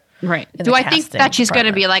over there. Right. in Do the I think casting that she's going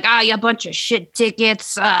to department. be like, you bunch of shit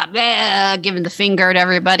tickets, giving the finger to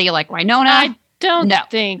everybody like Winona? I don't No.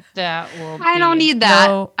 think that will. I don't be- need that.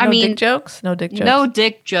 No, I no mean, dick jokes. No dick jokes. no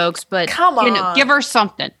dick jokes, but Come on. give her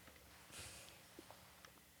something.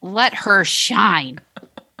 Let her shine.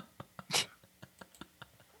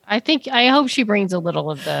 I hope she brings a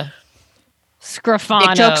little of the Dick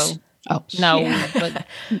Scrofano. jokes. Oh, No, but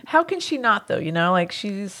How can she not though? Like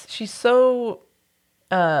she's so.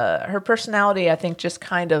 Her personality, I think, just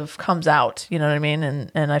kind of comes out. You know what I mean?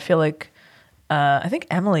 And I feel like, I think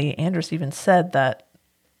Emily Andress even said that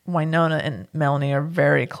Winona and Melanie are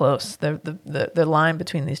very close. The line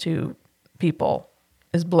between these two people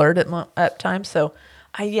is blurred at times. So,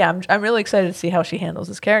 I'm really excited to see how she handles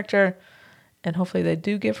this character, and hopefully they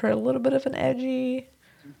do give her a little bit of an edgy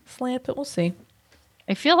slant. But we'll see.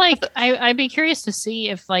 I feel like I'd be curious to see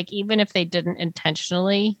if, like, even if they didn't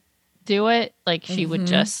intentionally do it, like she would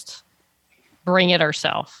just bring it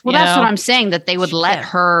herself. Well, you that's know? what I'm saying, that they would She let can't.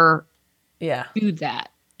 her Yeah, do that,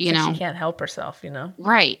 she can't help herself.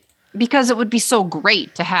 Right. Because it would be so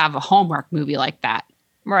great to have a Hallmark movie like that.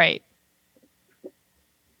 Right.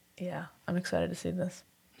 Yeah, I'm excited to see this.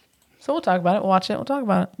 So we'll talk about it. We'll watch it. We'll talk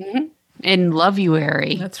about it. In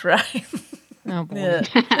Lovuary. That's right. Oh boy. Yeah.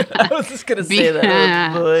 I was just gonna say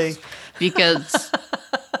that. Oh, boy. Because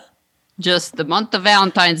just the month of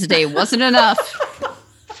Valentine's Day wasn't enough.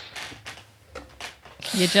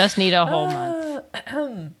 You just need a whole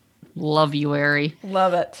month. Lovuary.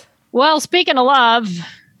 Love it. Well, speaking of love,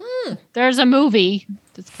 there's a movie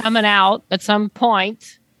that's coming out at some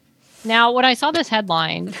point. Now, when I saw this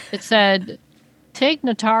headline, it said Tig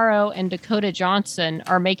Notaro and Dakota Johnson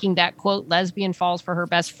are making that, quote, lesbian falls for her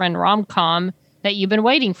best friend rom-com that you've been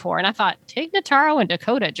waiting for. And I thought, Tig Notaro and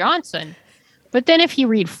Dakota Johnson. But then if you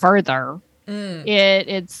read further,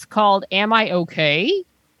 it's called Am I Okay?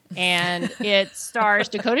 And it stars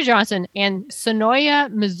Dakota Johnson and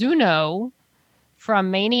Sonoya Mizuno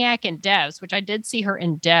from Maniac and Devs, which I did see her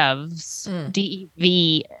in Devs.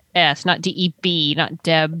 DEVS, not DEB, not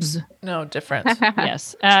Debs. No, different.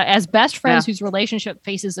 Yes. As best friends Yeah. whose relationship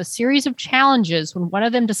faces a series of challenges when one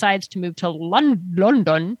of them decides to move to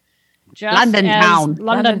London. London town.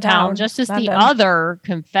 London town, just as London. the other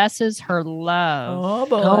confesses her love. Oh,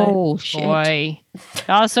 boy. Oh, shit. Boy.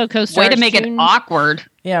 Also co-stars Way to make it June- awkward.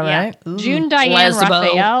 Yeah, yeah. right? Ooh. June Diane Lesbo.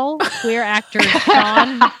 Raphael, queer actor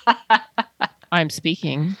Sean. I'm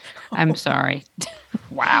speaking. I'm sorry.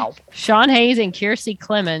 Wow. Sean Hayes and Kiersey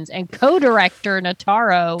Clemens, and co-director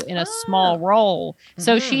Notaro in a small role.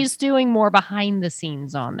 So she's doing more behind the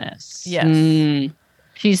scenes on this. Yes. Mm.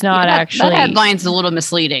 She's not that, actually. That headline's a little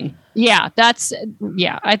misleading. Yeah, I thought she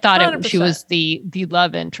 100%. was the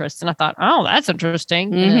love interest, and I thought, oh, that's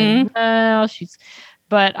interesting. Mhm. And, she's.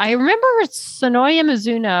 But I remember Sonoya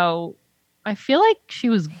Mizuno. I feel like she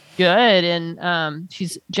was good, and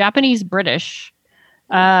she's Japanese British.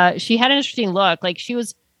 She had an interesting look. Like she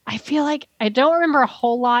was. I feel like I don't remember a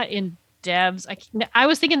whole lot in Devs. I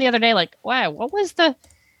was thinking the other day, like, wow, what was the?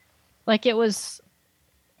 Like it was.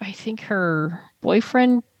 I think her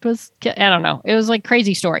boyfriend was. I don't know. It was like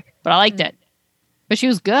crazy story, but I liked it. But she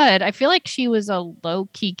was good. I feel like she was a low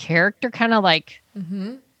key character, kind of like.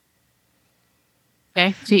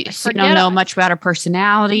 Okay. So you forget- don't know much about her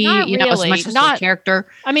personality, Not as really. much as Not- the character.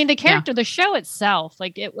 I mean, the character, the show itself,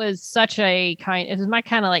 like it was such a it was my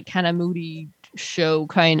kind of moody show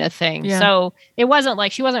kind of thing. Yeah. So it wasn't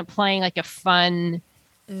like she wasn't playing like a fun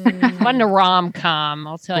rom com.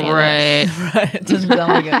 I'll tell you. Right. Right. It doesn't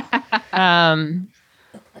sound like it.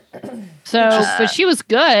 So, but she was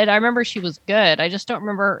good. I remember she was good. I just don't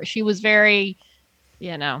remember. She was very,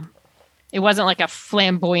 it wasn't like a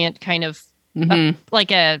flamboyant kind of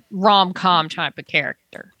like a rom com type of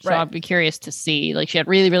character. So Right. I'd be curious to see. Like she had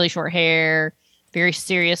really, really short hair, very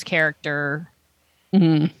serious character.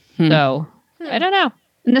 So I don't know.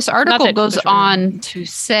 And this article Nothing. goes on to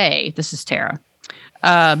say, this is Tara.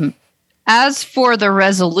 As for the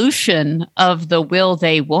resolution of the will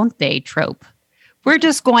they, won't they trope, we're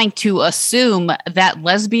just going to assume that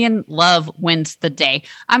lesbian love wins the day.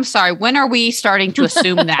 I'm sorry. When are we starting to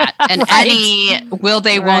assume that? And any will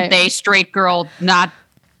they, Right. won't they, straight girl, not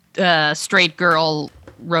straight girl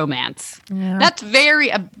romance? Yeah. That's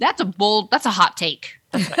a hot take.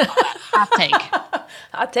 Hot take.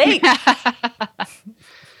 Hot take.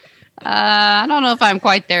 I don't know if I'm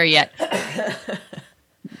quite there yet.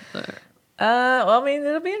 Well, I mean,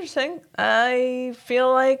 it'll be interesting. I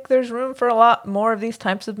feel like there's room for a lot more of these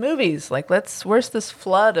types of movies. Like, where's this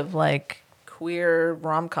flood of like queer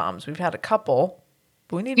rom-coms? We've had a couple,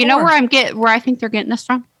 but we need You more. know where I think they're getting this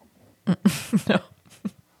from? No.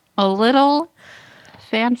 A little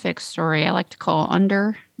fanfic story I like to call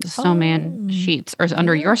Under the Snowman Sheets, or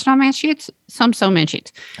Under Your Snowman Sheets? Some snowman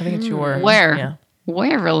sheets. I think it's yours. Where Yeah,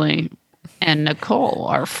 Waverly and Nicole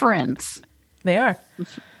are friends. they are.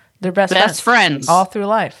 They're best Friends. all through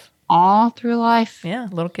life. All through life. Yeah,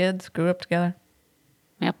 little kids grew up together.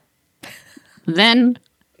 Yep. Then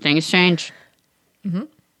things change. Mm-hmm.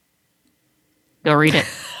 Go read it.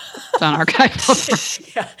 It's on Archive.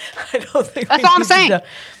 Yeah, I don't think That's we all I'm need to saying. know.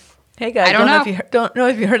 Hey guys, I don't know. Don't know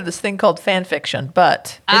if you heard of this thing called fan fiction,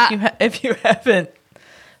 but if you haven't,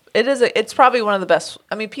 it's probably one of the best.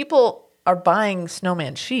 I mean, people are buying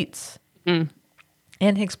snowman sheets. Anne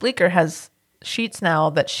Hicks Bleecker has sheets now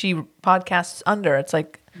that she podcasts under. It's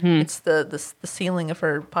like it's the ceiling of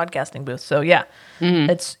her podcasting booth. So yeah,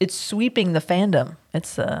 it's sweeping the fandom.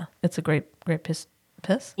 It's a great piss.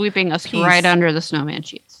 Sweeping us Peace. right under the snowman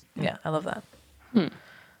sheets. Yeah, I love that.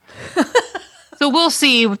 So we'll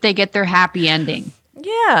see if they get their happy ending.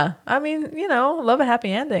 Yeah, I mean, love a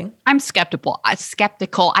happy ending. I'm skeptical.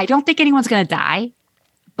 I don't think anyone's going to die,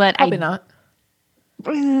 but Probably not.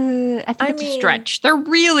 I think it's a mean- stretch. They're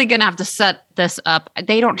really going to have to set this up.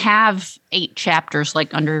 They don't have 8 chapters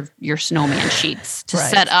like Under Your Snowman Sheets to Right.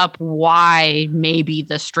 set up why maybe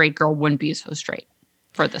the straight girl wouldn't be so straight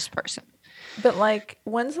for this person. But like,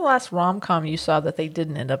 when's the last rom-com you saw that they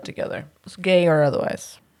didn't end up together? It's gay or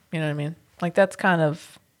otherwise. You know what I mean? Like, that's kind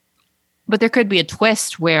of... But there could be a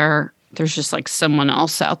twist where there's just like someone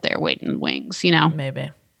else out there waiting in the wings, maybe.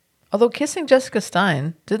 Although kissing Jessica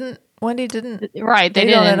Stein, Wendy didn't... Right, they They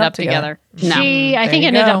didn't don't end up together. No. She, I There think, you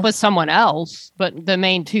ended go. up with someone else, but the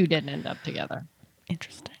main two didn't end up together.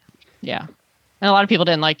 Interesting. Yeah. And a lot of people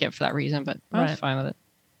didn't like it for that reason, but I was Right. fine with it.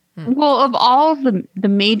 Well, of all the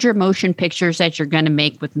major motion pictures that you're going to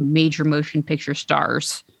make with major motion picture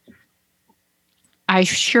stars, I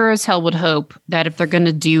sure as hell would hope that if they're going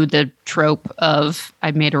to do the trope of,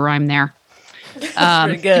 I made a rhyme there,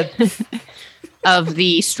 Pretty good. of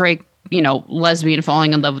the straight, lesbian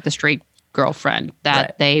falling in love with the straight girlfriend, that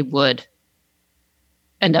Right. they would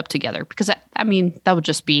end up together. Because, I mean, that would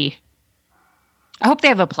just be, I hope they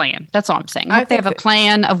have a plan. That's all I'm saying. I hope they have a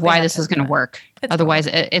plan of why have this to is have going a to work. It's Otherwise,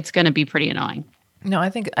 it's going to be pretty annoying. No, I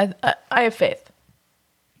think... I have faith.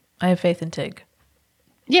 I have faith in Tig.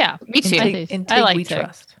 Yeah. Me too. In Tig I like we Tig.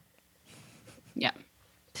 trust. Yeah.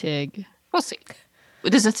 Tig. We'll see.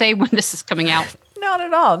 Does it say when this is coming out? Not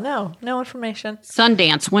at all. No. No information.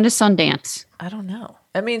 Sundance. When is Sundance? I don't know.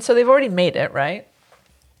 I mean, so they've already made it, right?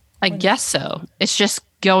 I guess so. It's just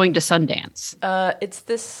going to Sundance. It's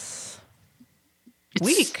this It's-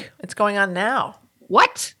 week. It's going on now.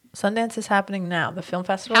 What? Sundance is happening now. The film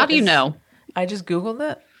festival. How do you is- know? I just Googled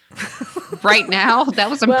it. Right now? That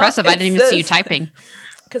was Well, impressive. I it didn't even see you says- typing.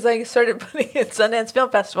 Because I started putting in Sundance Film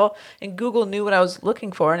Festival, and Google knew what I was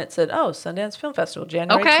looking for, and it said, "Oh, Sundance Film Festival,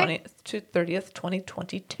 January Okay. 20th to 30th,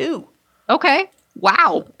 2022." Okay.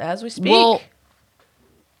 Wow. As we speak. Well,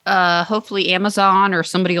 hopefully Amazon or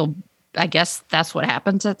somebody will, I guess that's what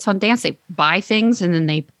happens at Sundance. They buy things and then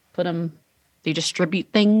they put them, they distribute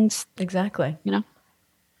things, Exactly.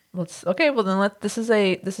 Let's, Well, then this is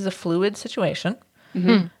a fluid situation,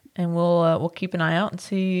 Mm-hmm. and we'll keep an eye out and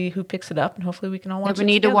see who picks it up, and hopefully we can all watch. we it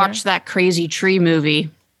need to together. watch that crazy tree movie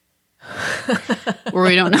where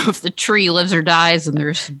we don't know if the tree lives or dies and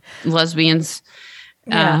there's lesbians.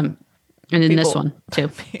 Yeah. And then this People- one too.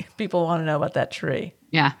 People want to know about that tree.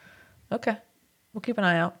 Yeah. Okay, we'll keep an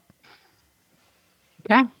eye out.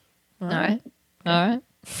 Okay. All right. All right.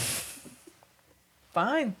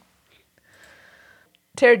 Fine.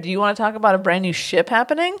 Tara, do you want to talk about a brand new ship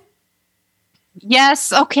happening?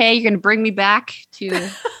 Yes. Okay. You're going to bring me back to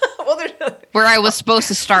Well, there's where I was supposed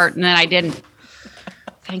to start and then I didn't.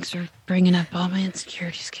 Thanks for bringing up all my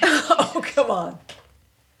insecurities, Kat. oh, come on.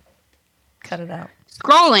 Cut it out.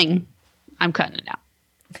 Scrolling. I'm cutting it out.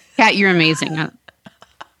 Kat, you're amazing.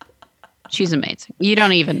 She's amazing. You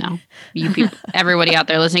don't even know. You people, everybody out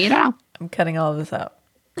there listening, you don't know. I'm cutting all of this out.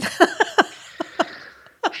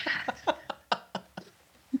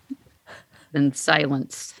 Been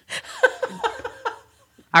silenced.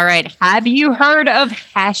 All right. Have you heard of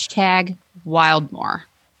hashtag Wildmore?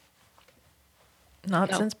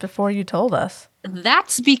 Not since before you told us.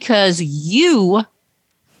 That's because you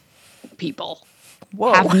people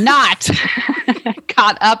Whoa. have not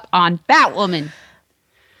caught up on Batwoman.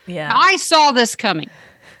 Yeah. I saw this coming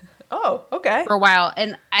Oh, okay. for a while,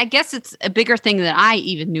 and I guess it's a bigger thing than I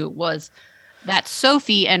even knew it was, that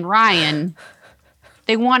Sophie and Ryan,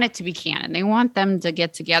 they want it to be canon. They want them to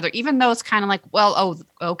get together, even though it's kind of like, well, oh,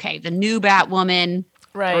 okay, the new Batwoman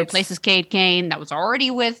Right. replaces Kate Kane that was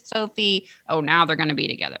already with Sophie. Oh, now they're going to be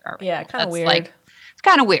together. All right. Yeah, kind of That's weird. like, it's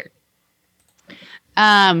kind of weird.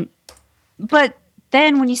 But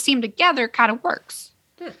then when you see them together, it kind of works.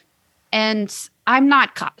 And I'm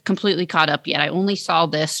not completely caught up yet. I only saw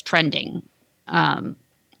this trending, but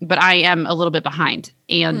I am a little bit behind.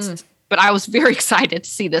 And but I was very excited to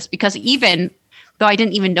see this because even though I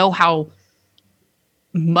didn't even know how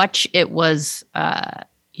much it was,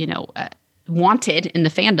 wanted in the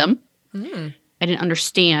fandom, I didn't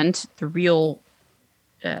understand the real,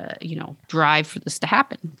 drive for this to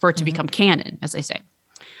happen, for it to become canon, as they say.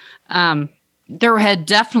 There had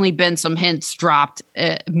definitely been some hints dropped,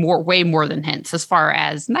 way more than hints, as far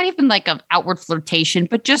as not even like an outward flirtation,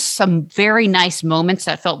 but just some very nice moments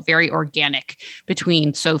that felt very organic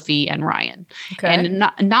between Sophie and Ryan, Okay. and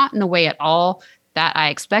not in a way at all that I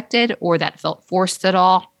expected or that felt forced at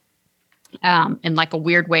all. In like a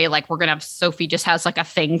weird way, like we're gonna have Sophie just has like a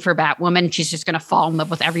thing for Batwoman. She's just gonna fall in love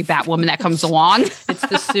with every Batwoman that comes along. It's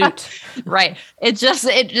the suit. Right. It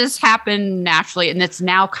just happened naturally. And it's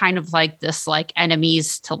now kind of like this like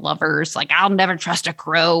enemies to lovers, like I'll never trust a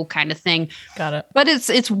crow kind of thing. Got it. But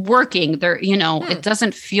it's working. There, it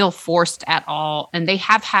doesn't feel forced at all. And they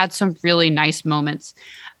have had some really nice moments.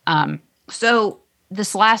 So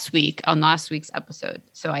this last week's episode,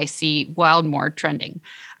 so I see Wildmore trending.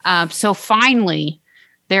 So finally,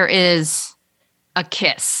 there is a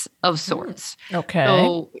kiss of sorts. Okay.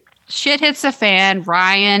 So shit hits the fan.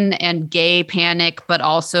 Ryan and Gay panic, but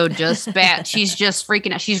also just bad. She's just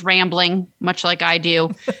freaking out. She's rambling, much like I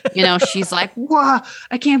do. She's like, "Whoa,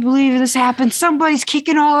 I can't believe this happened. Somebody's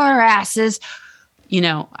kicking all our asses."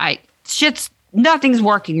 Nothing's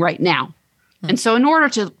working right now. And so in order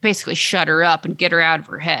to basically shut her up and get her out of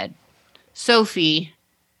her head, Sophie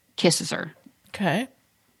kisses her Okay.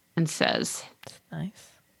 and says, Nice.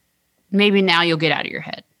 "Maybe now you'll get out of your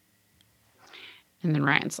head." And then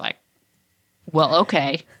Ryan's like, "Well,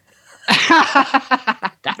 okay."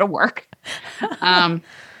 That'll work.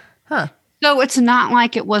 So it's not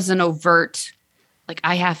like it was an overt, like,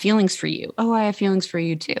 I have feelings for you. Oh, I have feelings for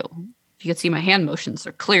you too. If you could see my hand motions,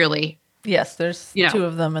 they're clearly Yes, there's two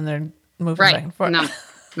of them and they're moving back right. and forth. No,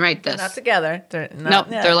 right. They're This. not together. They're not,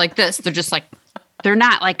 They're like this. They're just like, they're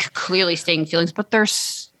not like clearly stating feelings, but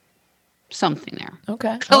there's something there.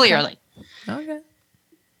 Okay. Clearly. Okay.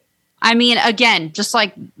 I mean, again, just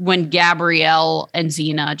like when Gabrielle and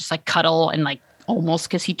Xena just like cuddle and like almost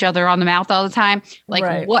kiss each other on the mouth all the time. Like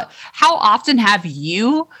Right. how often have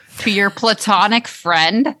you to your platonic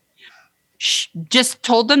friend just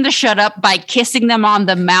told them to shut up by kissing them on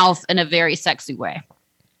the mouth in a very sexy way?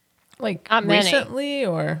 Like Not many. recently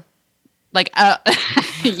or Like,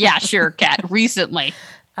 yeah, sure, Kat, recently.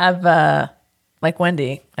 I've like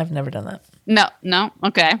Wendy, I've never done that. No,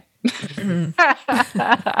 okay.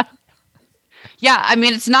 Yeah, I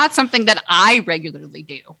mean, it's not something that I regularly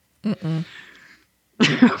do.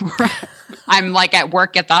 I'm like at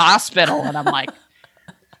work at the hospital and I'm like,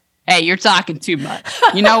 "Hey, you're talking too much.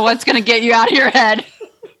 You know what's going to get you out of your head?"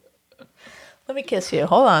 Let me kiss you.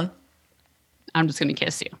 Hold on. I'm just going to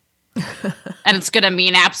kiss you. And it's going to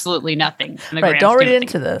mean absolutely nothing. In the Right. grand Don't read scheme of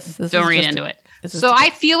into this. Don't read into it. this is So just- I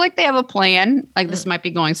feel like they have a plan. Like this might be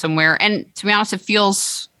going somewhere. And to be honest,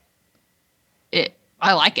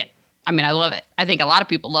 I like it. I mean, I love it. I think a lot of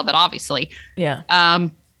people love it, obviously. Yeah.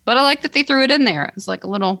 But I like that they threw it in there. It's like a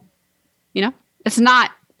little, it's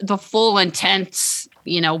not the full intense,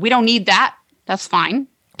 we don't need that. That's fine.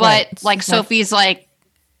 But Right. It's like more- Sophie's like,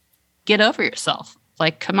 get over yourself.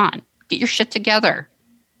 Like, come on, get your shit together.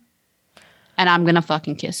 And I'm going to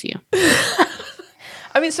fucking kiss you.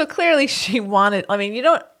 I mean, so clearly she wanted. I mean,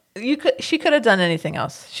 she could have done anything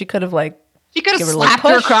else. She could have like, You could have Give her a little slapped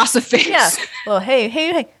her push. across the face. yeah, well,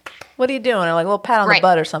 hey, what are you doing? Or like a little pat on the Right.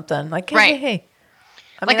 butt or something. Like, hey, Right. hey.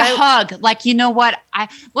 I Like mean, a hug. Like, you know what?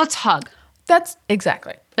 Let's hug. That's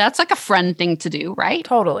exactly That's like a friend thing to do, right?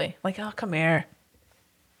 totally like, oh, come here.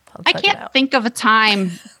 I'll I check it can't out. think of a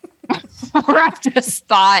time where I've just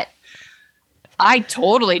thought, I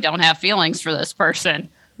totally don't have feelings for this person.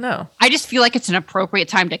 No, I just feel like it's an appropriate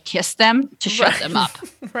time to kiss them to shut them up.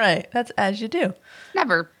 right. That's as you do.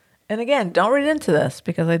 Never. And again, don't read into this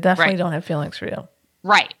because I definitely Right. don't have feelings for you.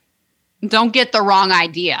 Right. Don't get the wrong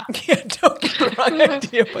idea. Yeah, don't get the wrong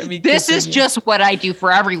idea by me. This kissing is you. just what I do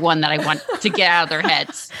for everyone that I want to get out of their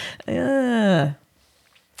heads. Yeah.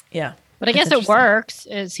 Yeah. But I That's guess it interesting. works.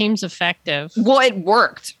 It seems effective. Well, it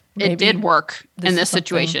worked. Maybe It did work this in is this something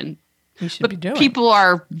situation. You should But be doing. people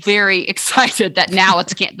are very excited that now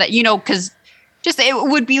it's can't that because just it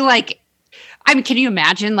would be like, I mean, can you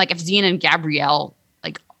imagine like if Xena and Gabrielle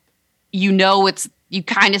like it's you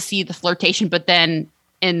kind of see the flirtation, but then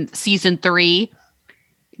in season 3,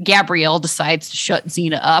 Gabrielle decides to shut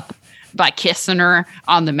Xena up by kissing her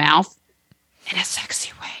on the mouth in a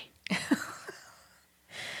sexy way.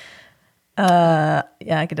 Yeah,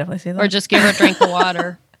 I could definitely see that. Or just give her a drink of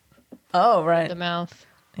water oh, in right. the mouth.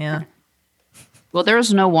 Yeah. Well, there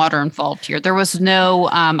was no water involved here. There was no,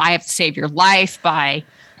 I have to save your life by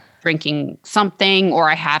drinking something, or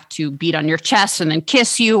I have to beat on your chest and then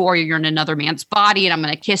kiss you, or you're in another man's body and I'm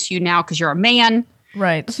going to kiss you now because you're a man.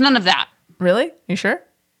 Right. It's none of that. Really? You sure?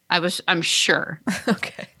 I'm sure.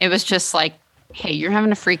 Okay. It was just like, hey, you're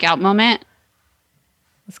having a freak out moment.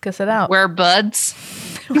 Let's kiss it out. We're buds.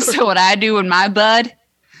 So what I do when my bud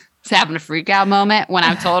is having a freak out moment when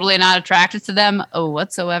I'm totally not attracted to them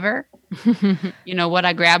whatsoever. You know what?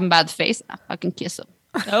 I grab him by the face and I fucking kiss him.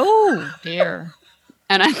 Oh, dear.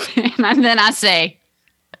 And then I say,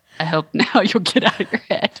 I hope now you'll get out of your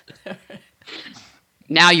head.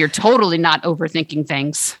 Now you're totally not overthinking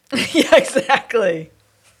things. Yeah, exactly.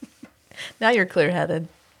 Now you're clear-headed.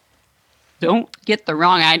 Don't get the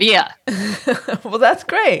wrong idea. Well, that's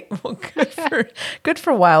great. Well, good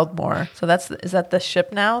for Wildmore. So is that the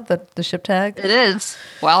ship now? The ship tag? It is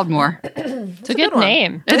Wildmore. It's a good good one.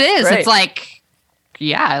 name. It is. great. It's like,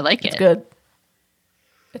 yeah, I like It's it. good.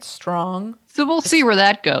 It's strong. So we'll see where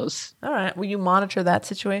that goes. All right. Will you monitor that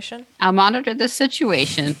situation? I'll monitor this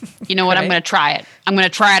situation. You know what? I'm Okay. going to try it. I'm going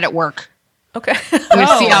to try it at work. Okay. I'm going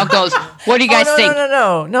to see how it goes. What do you guys no, think?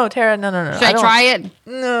 No, Tara, no. Should I try it?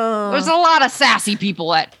 No. There's a lot of sassy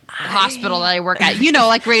people at the hospital that I work at.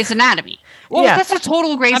 Like Grey's Anatomy. Well, Yeah. that's a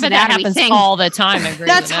total Grey's I bet that Anatomy happens thing. all the time in Grey's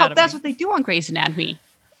Anatomy. That's what they do on Grey's Anatomy.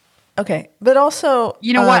 Okay, but also,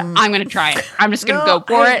 You know what? I'm going to try it. I'm just going to no, go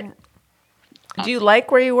for it. Do you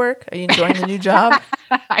like where you work? Are you enjoying the new job?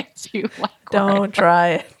 I do like Don't try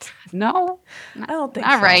it. No. I don't think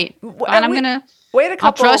All so. right. W- Fine, I'm wait- going to. Wait a I'll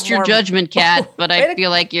couple. trust your more- judgment, Kat, but Wait I a- feel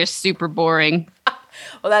like you're super boring.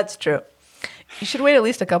 Well, that's true. You should wait at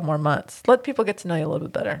least a couple more months. Let people get to know you a little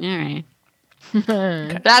bit better. All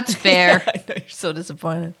right. That's fair. I know you're so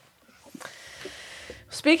disappointed.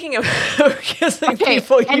 Speaking of kissing Okay,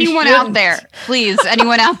 people, you anyone out shouldn't. there, please,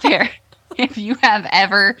 anyone out there, if you have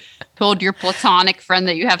ever told your platonic friend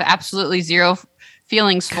that you have absolutely zero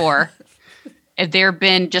feelings for, if they've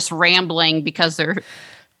been just rambling because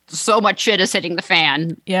so much shit is hitting the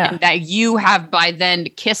fan, Yeah. and that you have by then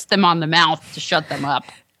kissed them on the mouth to shut them up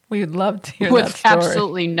We would love to hear that with story.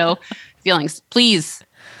 absolutely no feelings, please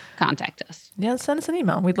contact us. Yeah, send us an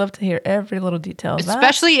email. We'd love to hear every little detail of that.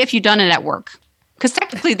 Especially if you've done it at work. Because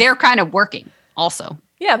technically they're kind of working also.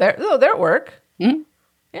 Yeah, they're at work. Mhm.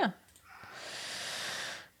 Yeah.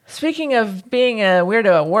 Speaking of being a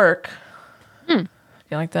weirdo at work, you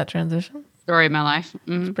like that transition? Story of my life.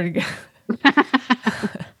 Mhm. Pretty good.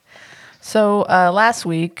 So last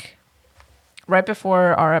week, right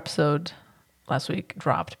before our episode last week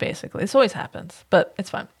dropped, basically, this always happens, but it's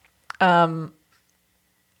fine.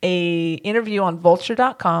 A interview on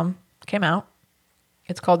Vulture.com came out.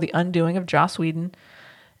 It's called The Undoing of Joss Whedon.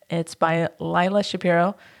 It's by Lila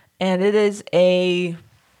Shapiro, and it is a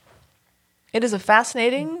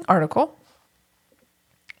fascinating article.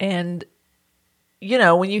 And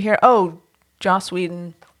when you hear, Joss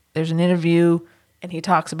Whedon, there's an interview, and he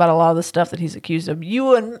talks about a lot of the stuff that he's accused of, you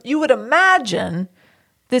would imagine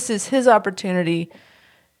this is his opportunity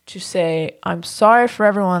to say, I'm sorry for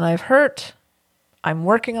everyone I've hurt. I'm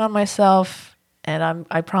working on myself, and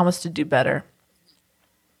I promise to do better.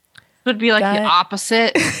 It would be like Guy- the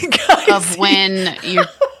opposite of when you're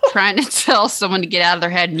trying to tell someone to get out of their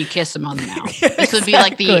head and you kiss them on the mouth. This would be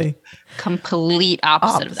like the Exactly. complete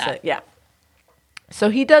opposite of that. Yeah. So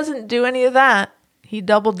he doesn't do any of that. He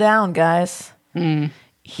doubled down, guys.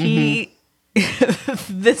 He,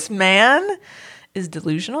 this man is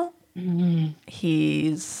delusional.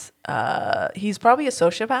 He's probably a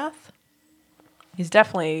sociopath. He's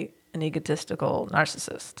definitely an egotistical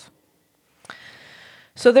narcissist.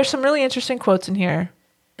 So there's some really interesting quotes in here.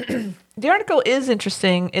 The article is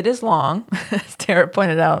interesting. It is long, as Tara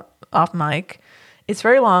pointed out off mic. It's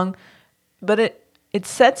very long, but it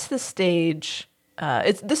sets the stage.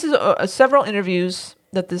 This is several interviews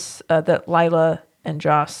that Lila and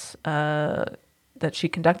Joss that she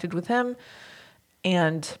conducted with him,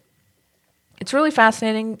 and it's really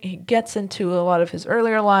fascinating. He gets into a lot of his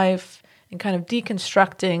earlier life and kind of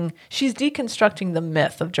deconstructing. She's deconstructing the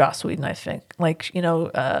myth of Joss Whedon, I think. Like,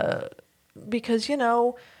 because,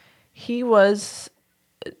 he was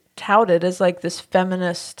touted as like this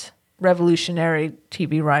feminist revolutionary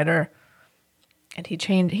TV writer. And he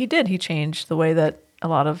changed the way that a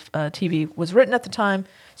lot of TV was written at the time.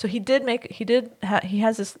 So he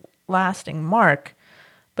has this lasting mark.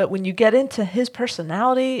 But when you get into his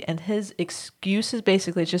personality and his excuses,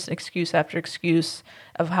 basically it's just excuse after excuse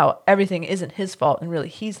of how everything isn't his fault and really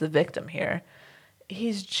he's the victim here.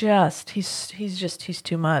 He's too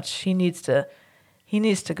much. He needs to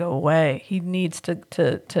go away. He needs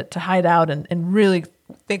to hide out and really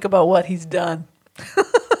think about what he's done.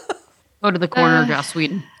 Go to the corner, Joss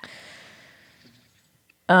Whedon.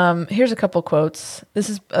 Here's a couple quotes. This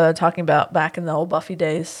is talking about back in the old Buffy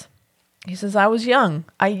days. He says, "I was young.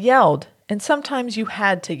 I yelled, and sometimes you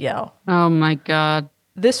had to yell. Oh my God.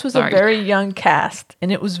 This was a very young cast,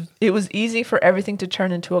 and it was easy for everything to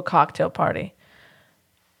turn into a cocktail party.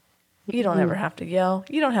 You don't ever have to yell.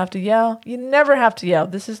 You don't have to yell. You never have to yell.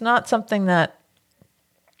 This is not something that,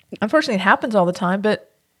 unfortunately, it happens all the time,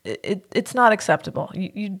 but it's not acceptable.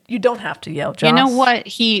 You don't have to yell, Joss." You know what?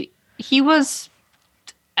 He was,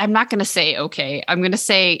 I'm not going to say okay. I'm going to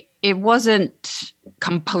say it wasn't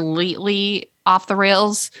completely off the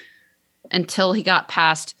rails until he got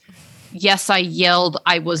past, "Yes, I yelled,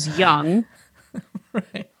 I was young."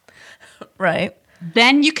 Right.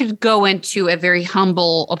 Then you could go into a very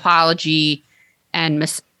humble apology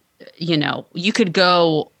and you could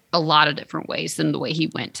go a lot of different ways than the way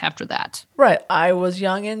he went after that. Right. I was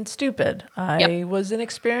young and stupid. I was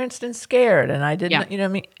inexperienced and scared, and I didn't. You know what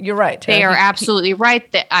I mean? You're right, Ted. They are absolutely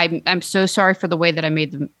right. That I'm so sorry for the way that I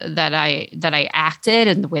made them, that I acted,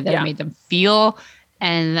 and the way that I made them feel,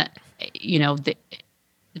 and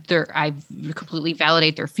I completely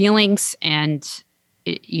validate their feelings, and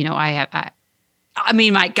I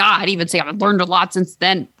mean, my God, I'd even say I've learned a lot since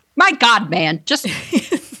then. My God, man, just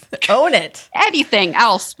own it. Anything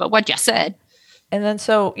else but what you said. And then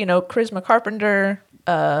Charisma Carpenter,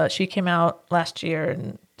 she came out last year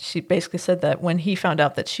and she basically said that when he found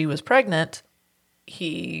out that she was pregnant,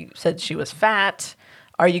 he said she was fat.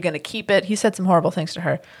 Are you going to keep it? He said some horrible things to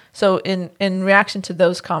her. So in reaction to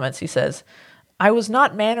those comments, he says, "I was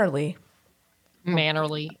not mannerly.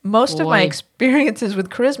 Most of my experiences with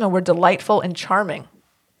Charisma were delightful and charming.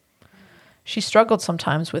 She struggled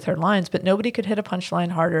sometimes with her lines, but nobody could hit a punchline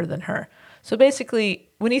harder than her." So basically,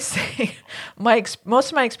 when he's saying most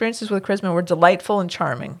of my experiences with Charisma were delightful and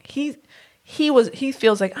charming, he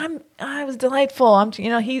feels like I was delightful.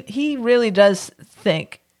 He really does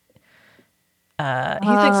think. He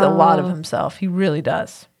thinks a lot of himself. He really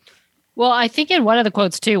does. Well, I think in one of the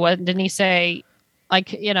quotes too, didn't he say,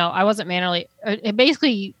 like, I wasn't mannerly?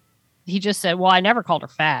 Basically, he just said, "Well, I never called her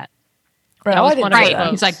fat." Right. That was one of his quotes.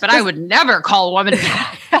 He's like, "But I would never call a woman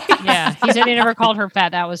fat." Yeah, he said he never called her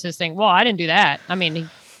fat. That was his thing. Well, I didn't do that. I mean, I'm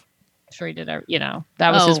sure he did.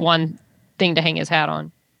 That was his one thing to hang his hat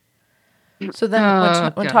on. So then,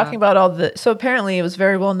 when talking about so apparently it was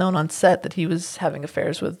very well known on set that he was having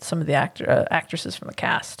affairs with some of the actresses from the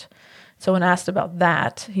cast. So when asked about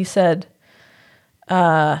that, he said,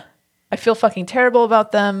 "I feel fucking terrible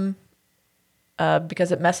about them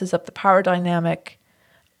because it messes up the power dynamic."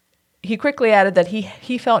 He quickly added that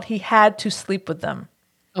he felt he had to sleep with them.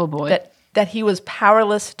 Oh boy. That he was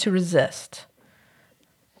powerless to resist.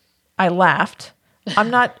 I laughed.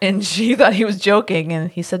 And she thought he was joking, and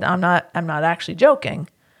he said, I'm not actually joking.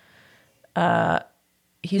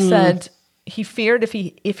 He said he feared if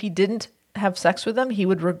he didn't have sex with them, he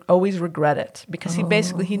would always regret it, because he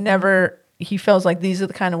feels like these are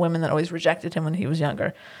the kind of women that always rejected him when he was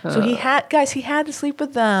younger. So he had to sleep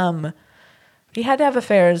with them. He had to have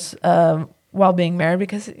affairs while being married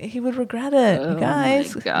because he would regret it. You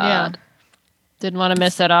guys. My God. Yeah. Didn't want to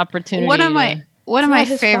miss that opportunity. One of my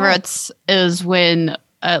favorites is when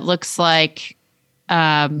it looks like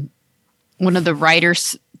one of the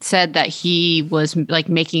writers said that he was like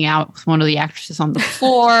making out with one of the actresses on the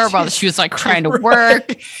floor while she was like trying to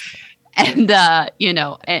work. And,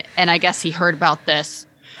 and I guess he heard about this.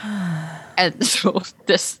 And so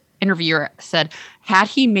this interviewer said, had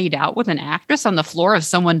he made out with an actress on the floor of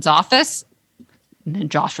someone's office? And then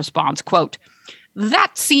Josh responds, quote,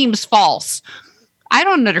 "That seems false. I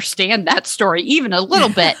don't understand that story even a little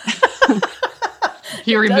bit."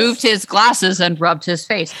 He removed his glasses and rubbed his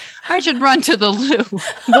face. "I should run to the loo."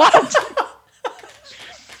 What?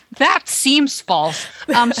 That seems false.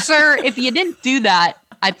 Sir, if you didn't do that,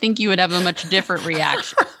 I think you would have a much different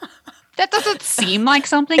reaction. That doesn't seem like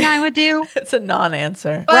something I would do. It's a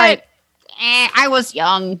non-answer. But, I was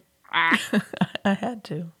young. I had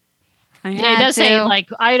to. Yeah, it does say, like,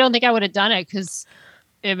 I don't think I would have done it because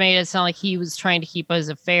it made it sound like he was trying to keep his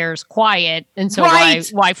affairs quiet. And so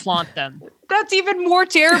why flaunt them? That's even more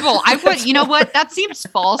terrible. I would, you know what? That seems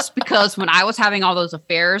false because when I was having all those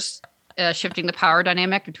affairs, shifting the power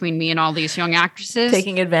dynamic between me and all these young actresses,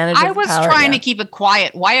 Taking advantage I of was power, trying to keep it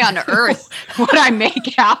quiet. Why on earth would I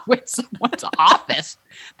make out with someone's office?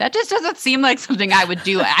 That just doesn't seem like something I would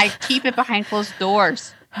do. I keep it behind closed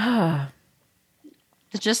doors.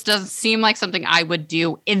 It just doesn't seem like something I would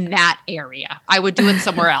do in that area. I would do it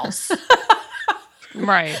somewhere else.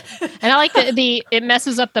 Right. And I like it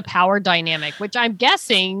messes up the power dynamic, which I'm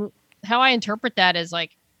guessing how I interpret that is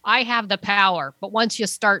like, I have the power, but once you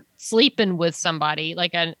start sleeping with somebody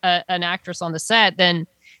like an actress on the set, then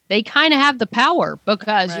they kind of have the power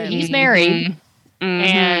because he's married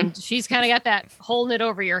and she's kind of got that holding it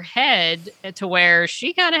over your head to where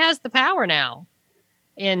she kind of has the power now.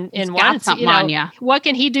 In one, what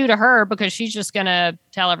can he do to her because she's just gonna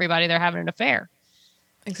tell everybody they're having an affair?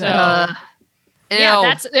 Exactly.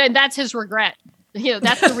 Yeah, that's his regret.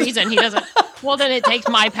 That's the reason he doesn't. Well, then it takes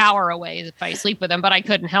my power away if I sleep with him, but I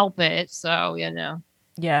couldn't help it. So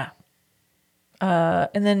Yeah.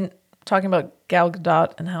 And then talking about Gal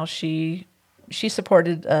Gadot and how she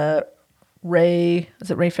supported Ray.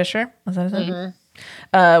 Is it Ray Fisher? Is that his name?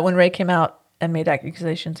 When Ray came out and made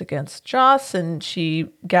accusations against Joss, and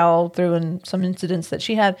Gal threw in some incidents that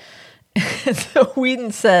she had. So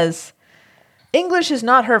Whedon says, English is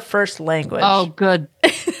not her first language. Oh, good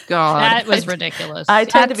God. That was ridiculous. I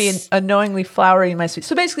tend to be annoyingly flowery in my speech.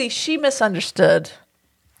 So basically, she misunderstood.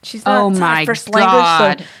 She's not her first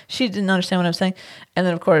language, so she didn't understand what I'm saying. And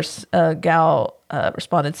then, of course, Gal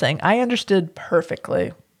responded saying, I understood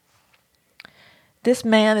perfectly. This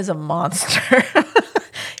man is a monster.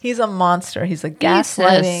 He's a monster. He's a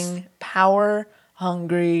gaslighting,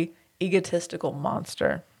 power-hungry, egotistical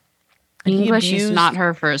monster. And English is not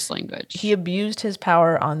her first language. He abused his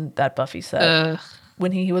power on that Buffy set.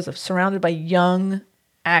 When he was surrounded by young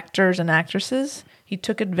actors and actresses, he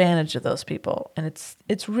took advantage of those people. And it's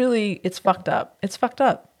fucked up. It's fucked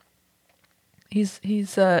up.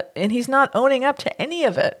 And he's not owning up to any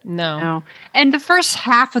of it. No. And the first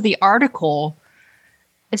half of the article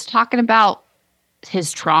is talking about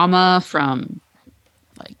his trauma from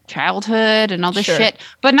like childhood and all this shit,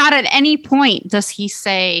 but not at any point does he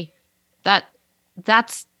say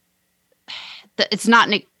that's not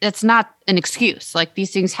an excuse. Like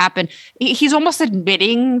these things happen. He's almost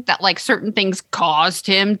admitting that like certain things caused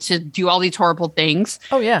him to do all these horrible things.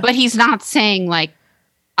 Oh yeah. But he's not saying like,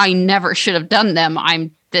 I never should have done them.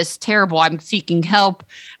 I'm this terrible. I'm seeking help.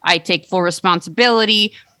 I take full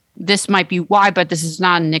responsibility. This might be why, but this is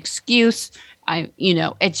not an excuse.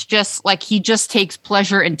 It's just like he just takes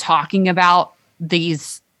pleasure in talking about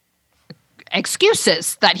these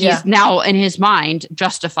excuses that he's now in his mind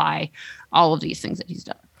justify all of these things that he's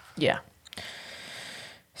done. Yeah.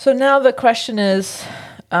 So now the question is,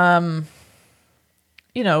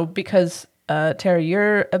 because Terry,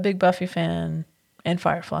 you're a big Buffy fan and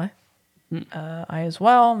Firefly. I as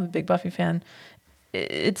well. I'm a big Buffy fan.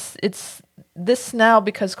 It's this now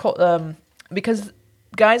because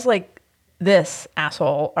guys like this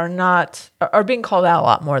asshole are being called out a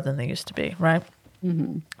lot more than they used to be, right?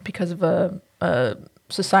 Mm-hmm. Because of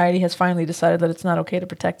society has finally decided that it's not okay to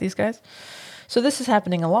protect these guys. So this is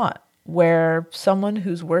happening a lot, where someone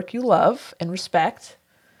whose work you love and respect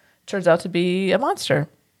turns out to be a monster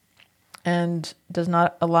and does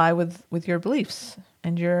not ally with your beliefs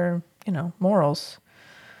and your morals.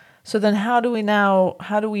 So then how do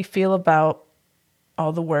we feel about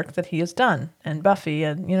all the work that he has done and Buffy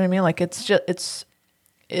and you know what I mean? Like it's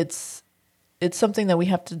something that we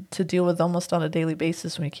have to deal with almost on a daily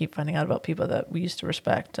basis when we keep finding out about people that we used to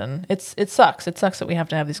respect. And it sucks. It sucks that we have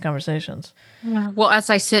to have these conversations. Well,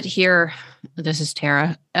 as I sit here, this is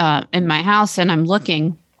Tara, in my house, and I'm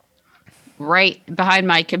looking right behind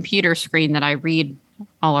my computer screen that I read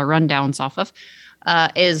all our rundowns off of,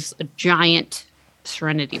 is a giant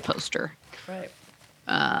Serenity poster. Right.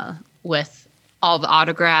 With all the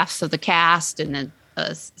autographs of the cast, and then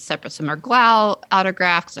a separate Summer Glau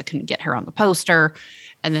autograph because I couldn't get her on the poster,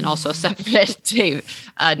 and then also separate to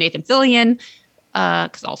Nathan Fillion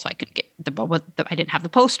because also I couldn't get I didn't have the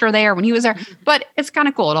poster there when he was there. But it's kind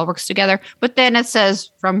of cool; it all works together. But then it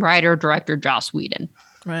says from writer director Joss Whedon.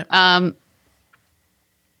 Right.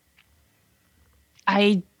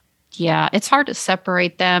 It's hard to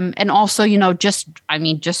separate them, and also just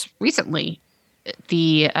recently.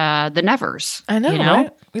 The Nevers. I know,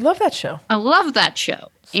 right? We love that show. I love that show.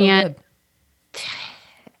 So and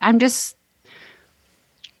good.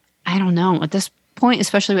 I don't know, at this point,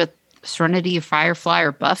 especially with Serenity, Firefly,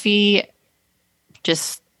 or Buffy,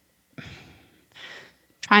 just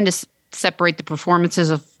trying to separate the performances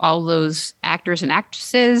of all those actors and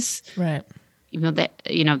actresses. Right. Even though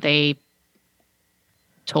they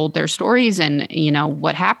told their stories and,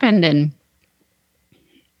 what happened, and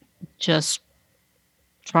just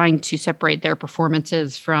trying to separate their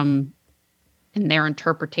performances from and their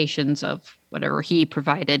interpretations of whatever he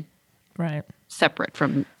provided. Right. Separate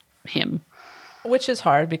from him. Which is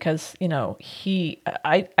hard because,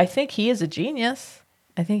 I think he is a genius.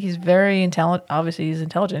 I think he's very intelligent. Obviously, he's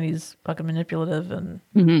intelligent. He's fucking manipulative and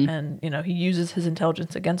he uses his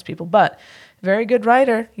intelligence against people. But very good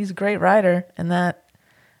writer. He's a great writer, and I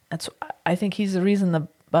think he's the reason the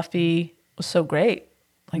Buffy was so great.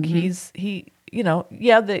 Like the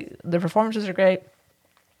performances are great.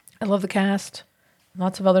 I love the cast.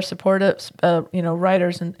 Lots of other supportive,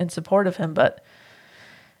 writers in support of him, but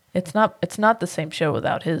it's not the same show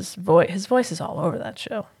without his voice. His voice is all over that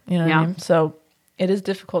show. You know what I mean? So it is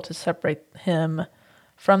difficult to separate him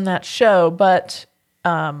from that show, but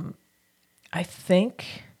I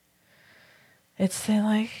think it's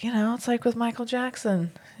it's like with Michael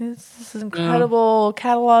Jackson. This is incredible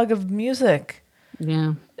catalog of music.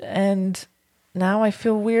 Yeah. And now I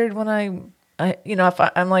feel weird when if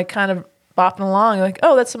I'm like kind of bopping along, like,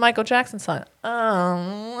 oh, that's a Michael Jackson song.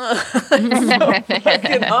 Oh, it's so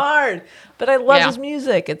fucking hard. But I love his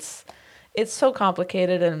music. It's so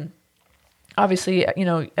complicated, and obviously,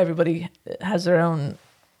 everybody has their own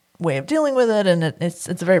way of dealing with it, and it's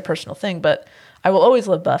a very personal thing. But I will always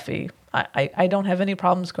love Buffy. I don't have any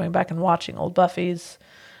problems going back and watching old Buffys.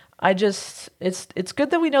 It's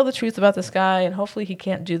good that we know the truth about this guy, and hopefully he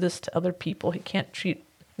can't do this to other people. He can't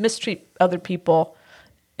mistreat other people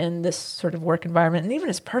in this sort of work environment, and even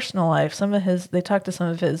his personal life. They talked to some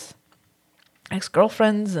of his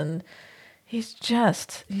ex-girlfriends, and he's a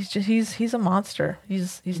monster.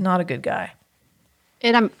 He's not a good guy.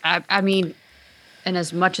 And I mean, and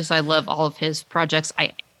as much as I love all of his projects,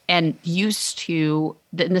 used to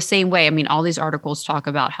in the same way. I mean, all these articles talk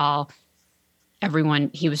about how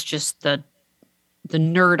he was just the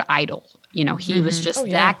nerd idol. He was just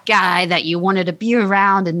that guy that you wanted to be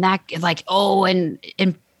around, and that and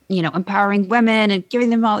empowering women and giving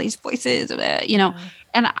them all these voices,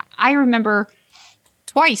 And I remember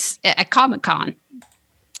twice at Comic-Con,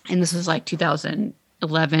 and this was like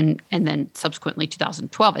 2011 and then subsequently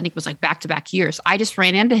 2012. I think it was like back-to-back years. I just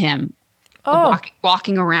ran into him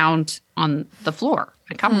walking around on the floor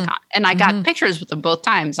at Comic-Con. And I got pictures with him both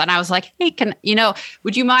times. And I was like, hey,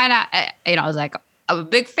 would you mind? I was like, I'm a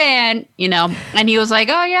big fan, and he was like,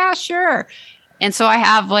 oh yeah, sure. And so I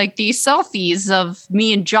have like these selfies of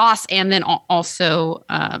me and Joss, and then also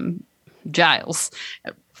Giles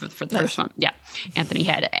for the first one. Yeah, Anthony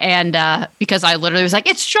had it. And because I literally was like,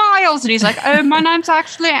 it's Giles. And he's like, oh, my name's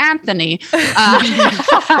actually Anthony. But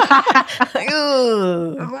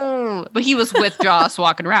he was with Joss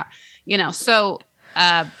walking around, So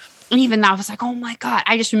and even I was like, oh my God.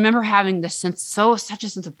 I just remember having this such a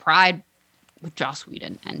sense of pride with Joss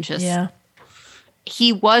Whedon, and just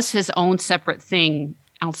he was his own separate thing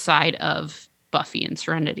outside of Buffy and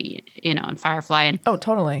Serenity, and Firefly. And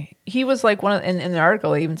totally. He was like in the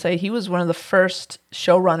article, they even say he was one of the first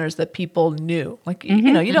showrunners that people knew. Like,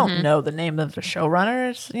 you don't know the name of the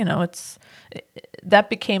showrunner.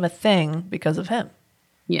 That became a thing because of him.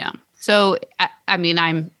 Yeah. So, I mean,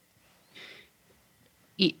 I'm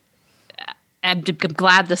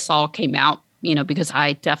glad this all came out, because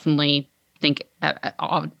I definitely think,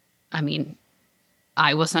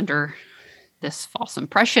 I was under this false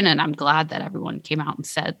impression, and I'm glad that everyone came out and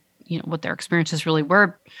said, what their experiences really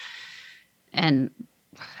were. And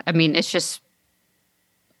I mean, it's just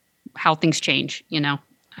how things change, I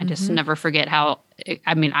just never forget how,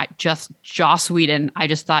 Joss Whedon, I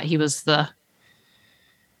just thought he was the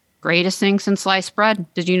greatest thing since sliced bread.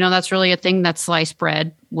 Did you know that's really a thing, that sliced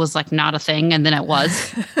bread was like not a thing, and then it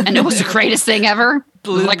was, and it was the greatest thing ever?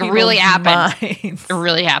 It really happened. It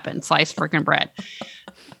really happened. Sliced freaking bread.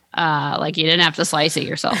 Like you didn't have to slice it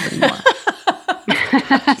yourself anymore.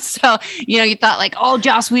 So, you thought like, oh,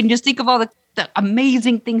 Joss Whedon, just think of all the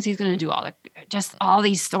amazing things he's going to do, all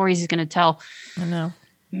these stories he's going to tell. I know.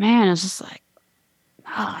 Man, it's just like,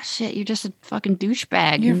 oh shit, you're just a fucking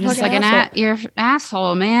douchebag. You're just like asshole. you're an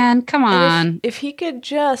asshole, man. Come on. If he could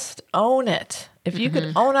just own it, if you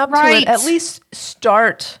could own up to it, at least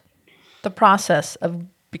start the process of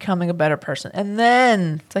becoming a better person. And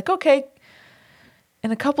then it's like, okay,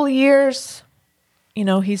 in a couple of years,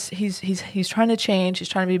 he's trying to change. He's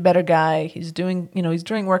trying to be a better guy. He's doing, he's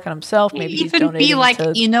doing work on himself. Maybe he's even donating be like,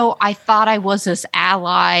 to... I thought I was this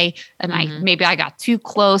ally, and maybe I got too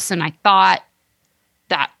close, and I thought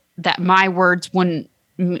that my words wouldn't,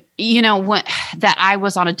 that I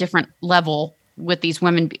was on a different level with these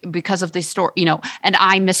women because of this story, and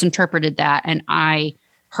I misinterpreted that and I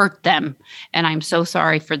hurt them, and I'm so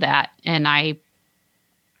sorry for that. And I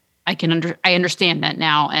understand that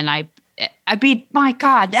now, and I'd be, my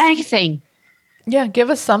God, anything. Yeah, give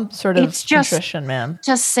us some sort of It's just contrition, man.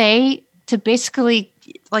 To basically,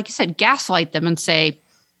 like you said, gaslight them and say,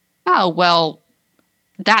 oh, well,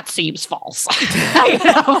 that seems false.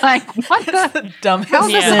 Like, what the Dumbest hell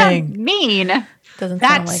does that thing. mean? Doesn't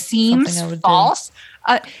That sound like seems something I would false.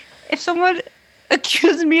 If someone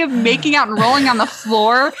accused me of making out and rolling on the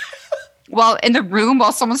floor while in the room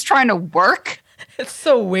while someone's trying to work, do. It's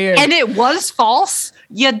so weird. and it was false,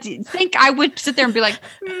 you'd think I would sit there and be like,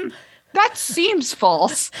 that seems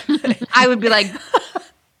false. I would be like,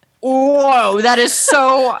 whoa, that is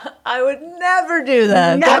so... I would never do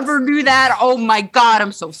that. Never do that. Oh my God,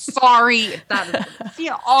 I'm so sorry. If that is,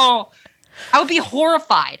 I would be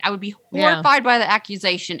horrified. I would be horrified by the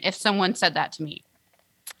accusation if someone said that to me.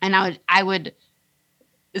 And I would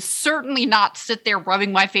certainly not sit there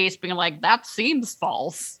rubbing my face being like, that seems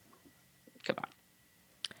false. Come on.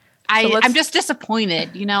 I'm just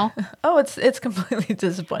disappointed, Oh, it's completely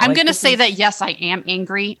disappointing. I'm Like, going to this say is- that, yes, I am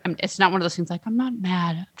angry. It's not one of those things like, I'm not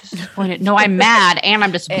mad. I'm just disappointed. No, I'm mad and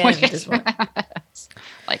I'm disappointed. And disappointed.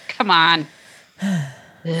 Like, come on.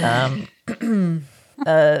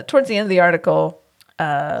 Towards the end of the article,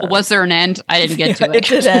 Was there an end? I didn't get to it. It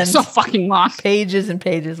did end. So fucking long. pages and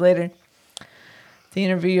pages later, the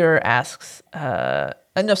interviewer asks,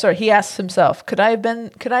 he asks himself, could I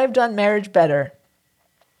have done Marriage better?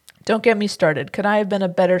 Don't get me started. Could I have been a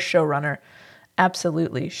better showrunner?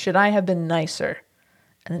 Absolutely. Should I have been nicer?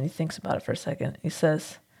 And then he thinks about it for a second. He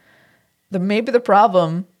says, maybe the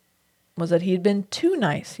problem was that he'd been too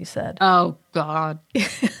nice, he said. Oh, God.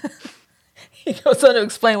 He goes on to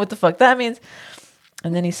explain what the fuck that means.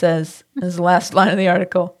 And then he says, this is the last line of the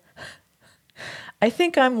article, I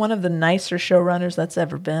think I'm one of the nicer showrunners that's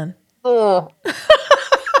ever been. Here's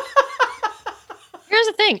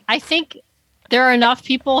the thing. I think there are enough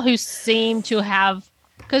people who seem to have,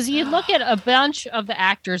 because you look at a bunch of the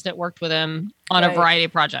actors that worked with him on a Right. variety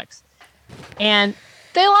of projects, and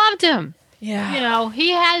they loved him. Yeah.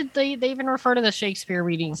 He had, they even refer to the Shakespeare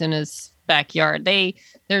readings in his backyard.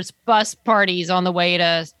 There's bus parties on the way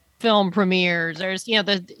to film premieres. There's, you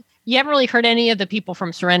haven't really heard any of the people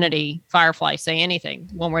from Serenity, Firefly say anything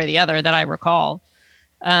one way or the other that I recall.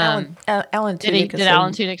 Alan Tudyk. Did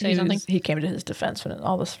Alan Tudyk say something? He came to his defense when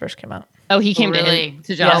all this first came out. Oh, he came Really?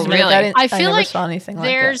 to Yes, Joss. but really? I I feel never like saw anything like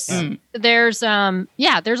there's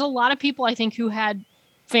that. there's a lot of people I think who had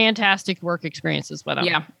fantastic work experiences with him.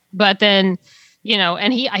 Yeah. But then,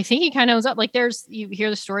 and I think he kind of owns up. Like you hear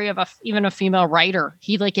the story of even a female writer.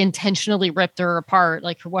 He like intentionally ripped her apart,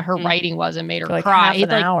 like for what her writing was, and made her For like cry. half He'd, an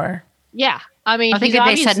like, hour. Yeah. I mean, I think he's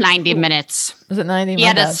they said obviously 90 cool. minutes. Was it 90? He My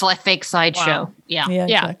had a bad. fake slideshow. Wow. Yeah. Yeah,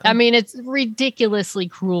 Yeah. exactly. I mean, it's ridiculously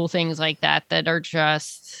cruel things like that are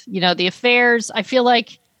just, the affairs. I feel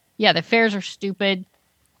like, the affairs are stupid.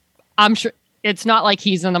 I'm sure it's not like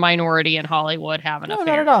he's in the minority in Hollywood having No, affairs.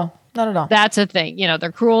 not at all. Not at all. That's a thing.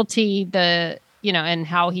 The cruelty, and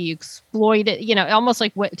how he exploited, almost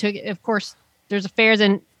like of course, there's affairs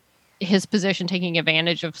in his position taking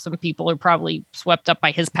advantage of some people who are probably swept up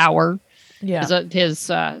by his power. Yeah. His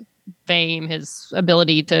fame, his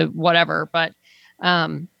ability to whatever. But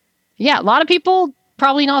a lot of people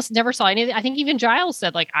probably never saw anything. I think even Giles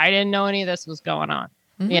said, like, I didn't know any of this was going on,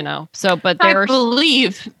 So, but I there are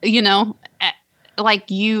believe, like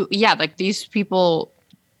these people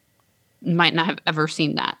might not have ever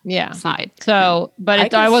seen that side. So, but I I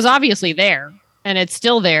can was obviously there, and it's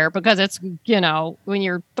still there because it's, when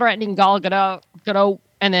you're threatening Gal Gadot,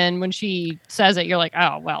 and then when she says it, you're like,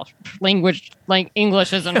 oh, well, English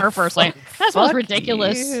isn't her first language. That's the most Fuck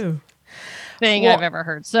ridiculous you. thing Well, I've ever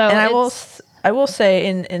heard. So, And I will say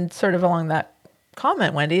in sort of along that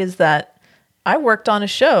comment, Wendy, is that I worked on a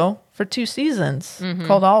show for 2 seasons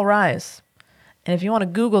called All Rise. And if you want to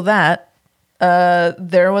Google that,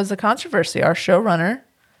 there was a controversy. Our showrunner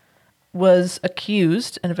was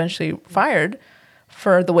accused and eventually fired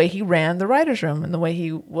for the way he ran the writer's room and the way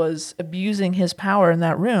he was abusing his power in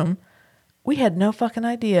that room. We had no fucking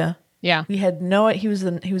idea. yeah, We had no,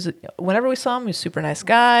 whenever we saw him, he was a super nice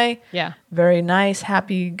guy. yeah. Very nice,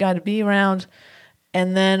 happy guy to be around.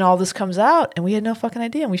 And then all this comes out and we had no fucking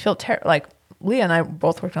idea. And we felt like Leah and I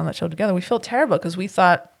both worked on that show together. We felt terrible because we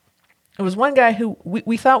thought it was one guy who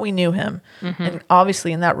we thought we knew him. And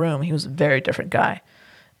obviously in that room, he was a very different guy.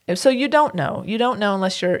 And so you don't know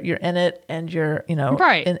unless you're in it and you're,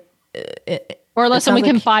 Right. or unless it someone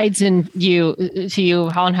sounds like- confides in you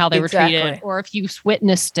on how they were treated, Exactly. or if you've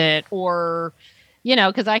witnessed it, or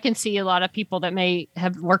because I can see a lot of people that may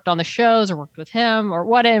have worked on the shows or worked with him or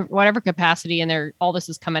whatever capacity, and all this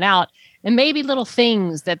is coming out, and maybe little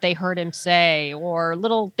things that they heard him say, or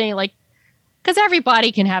little thing like, because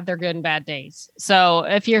everybody can have their good and bad days. So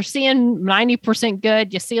if you're seeing 90%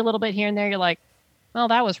 good, you see a little bit here and there, you're like, well,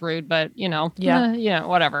 that was rude, but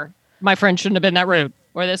whatever. My friend shouldn't have been that rude,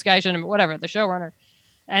 or this guy shouldn't have, whatever, the showrunner.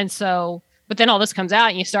 And so, but then all this comes out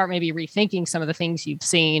and you start maybe rethinking some of the things you've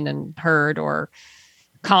seen and heard, or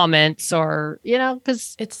comments, or,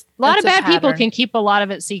 because It's a lot it's of bad people pattern. can keep a lot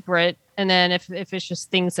of it secret. And then if it's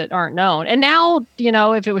just things that aren't known. And now,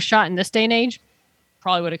 if it was shot in this day and age,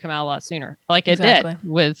 probably would have come out a lot sooner, like it Exactly. did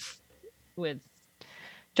with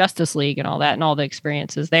Justice League and all that, and all the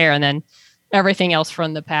experiences there. And then everything else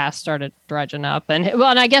from the past started dredging up. And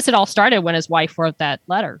I guess it all started when his wife wrote that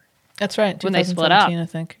letter, That's right. when they split up. 2017, I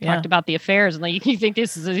think. Yeah. talked about the affairs, and like, you think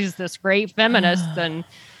he's this great feminist and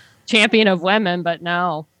champion of women, but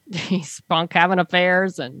no, he's bunk having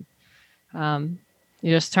affairs. And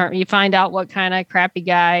you find out what kind of crappy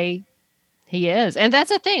guy he is. And that's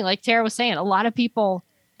the thing, like Tara was saying, a lot of people,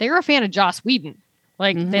 they were a fan of Joss Whedon.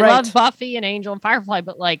 Like they Right. love Buffy and Angel and Firefly,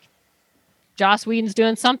 but like Joss Whedon's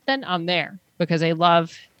doing something, I'm there, because they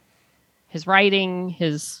love his writing,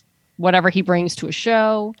 his whatever he brings to a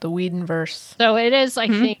show. The Whedonverse. So it is, I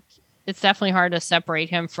think it's definitely hard to separate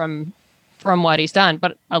him from what he's done.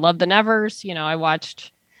 But I love the Nevers. I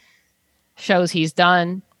watched shows he's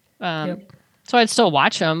done. So I'd still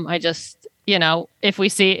watch him. I just, if we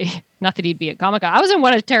see, not that he'd be at Comic-Con. I was in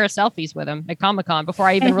one of Tara's selfies with him at Comic-Con before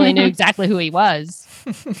I even really knew exactly who he was.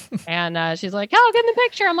 And she's like, oh, get in the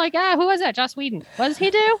picture. I'm like, who was that? Joss Whedon. What does he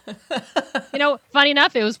do? Funny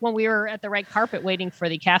enough, it was when we were at the red carpet waiting for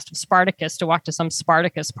the cast of Spartacus to walk to some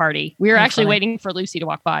Spartacus party. We were actually waiting for Lucy to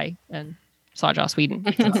walk by and saw Joss Whedon.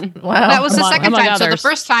 Wow. That was the Among- second among time. So the others.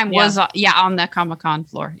 first time Yeah. was on the Comic-Con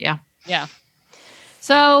floor. Yeah. Yeah.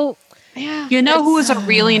 So, yeah. You know who is a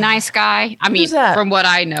really nice guy? I mean, Who's that? from what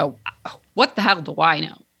I know, what the hell do I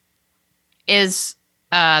know? Is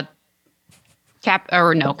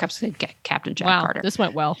Captain Jack Wow, Carter. this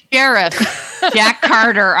went well. Sheriff Jack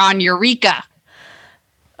Carter on Eureka.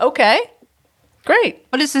 Okay. Great.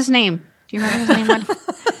 What is his name? Do you remember his name?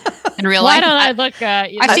 What? In real Why life? don't I look?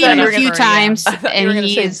 I've seen thought him you a were few gonna- times, I thought you and were going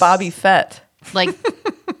to say he's Bobby Fett. like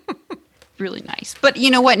really nice. But you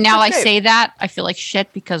know what? Now That's I great. say that, I feel like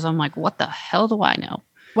shit because I'm like, what the hell do I know?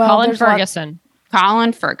 Well, Colin there's lots- Ferguson.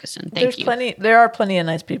 Colin Ferguson. Thank you. There are plenty of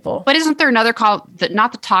nice people. But isn't there another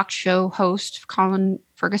not the talk show host, Colin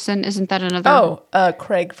Ferguson? Isn't that another?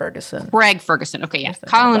 Craig Ferguson. Craig Ferguson. Okay, yeah. Yes,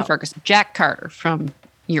 that's Colin about- Ferguson. Jack Carter from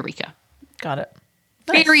Eureka. Got it.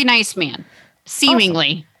 Nice. Very nice man.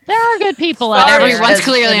 Seemingly. There are good people out Far there. Everyone's as-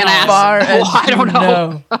 clearly an as ass. far Oh, as I don't you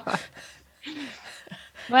know.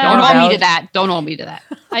 Well, Don't hold me about- to that. Don't hold me to that.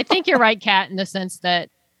 I think you're right, Kat, in the sense that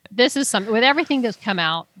this is something with everything that's come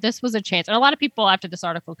out. This was a chance, and a lot of people after this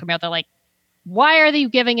article come out, they're like, "Why are they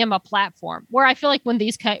giving him a platform?" Where I feel like when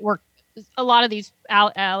a lot of these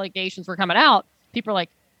allegations were coming out, people are like,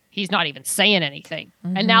 "He's not even saying anything,"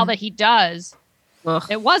 and now that he does. Ugh.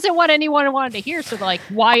 It wasn't what anyone wanted to hear. So, like,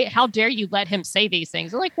 why? How dare you let him say these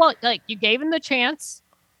things? They're like, well, like you gave him the chance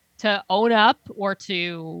to own up or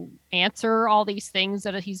to answer all these things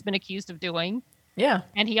that he's been accused of doing. Yeah.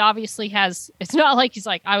 And he obviously has, it's not like he's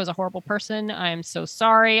like, I was a horrible person. I'm so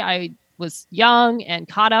sorry. I was young and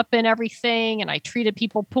caught up in everything and I treated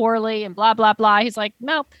people poorly and blah, blah, blah. He's like,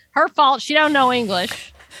 no, her fault. She don't know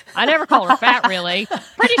English. I never called her fat, really.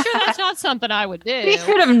 Pretty sure that's not something I would do. We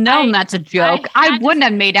should have known that's a joke. I I had to wouldn't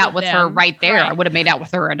have made out sleep with with her them. right there. Right. I would have made out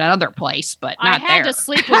with her in another place, but I not had there. to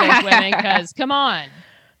sleep with those women because, come on.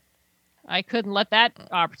 I couldn't let that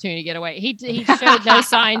opportunity get away. He showed no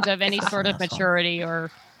signs of any sort of maturity or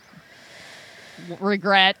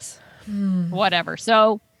regret, whatever.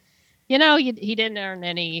 So, he didn't earn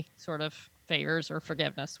any sort of favors or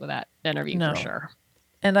forgiveness with that interview No. for sure.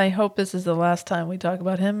 And I hope this is the last time we talk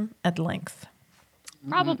about him at length.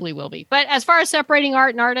 Probably will be. But as far as separating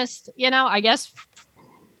art and artist, I guess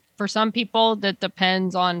for some people that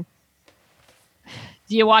depends on,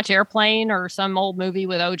 do you watch Airplane or some old movie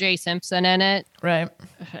with O.J. Simpson in it Right.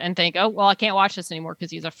 and think, oh, well, I can't watch this anymore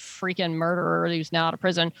because he's a freaking murderer who's now out of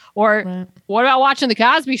prison? Or Right. what about watching The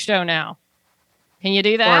Cosby Show now? Can you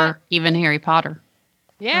do that? Or even Harry Potter.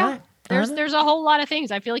 Yeah. Right. There's a whole lot of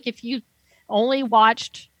things. I feel like if you only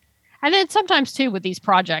watched, and then sometimes too with these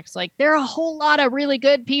projects, like there are a whole lot of really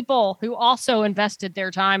good people who also invested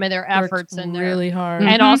their time and their efforts Worked and really hard.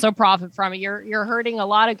 and also profit from it. You're hurting a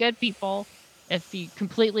lot of good people if you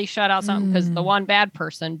completely shut out something because the one bad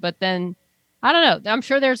person. But then I don't know. I'm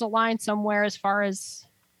sure there's a line somewhere as far as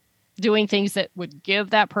doing things that would give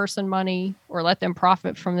that person money or let them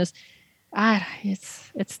profit from this.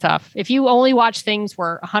 It's tough. If you only watch things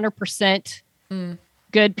where 100%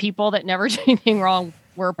 good people that never do anything wrong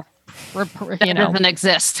were That doesn't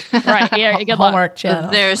exist. right. Yeah, good luck. Hallmark Channel.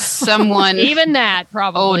 There's someone. Even that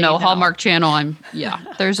probably. Oh no, you know. Hallmark Channel.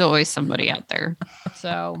 There's always somebody out there.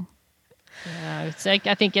 So, it's like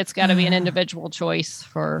I think it's got to be an individual choice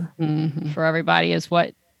for everybody is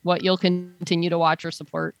what you'll continue to watch or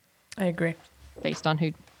support I agree. based on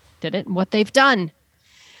who did it and what they've done.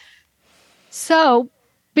 So,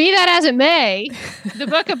 be that as it may, the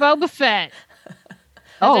Book of Boba Fett.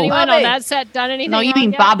 Has anyone Bobby. on that set done anything? No, you wrong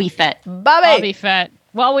mean yet? Bobby Fett. Bobby Fett.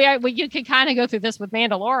 Well, you could kind of go through this with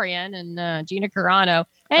Mandalorian and Gina Carano,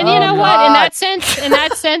 and you know what? In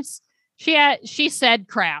that sense, she said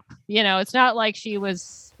crap. You know, it's not like she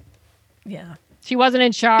was. Yeah. She wasn't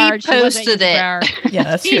in charge. He She wasn't posted in it. charge. Yeah,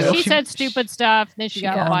 that's She true. said stupid stuff, and then she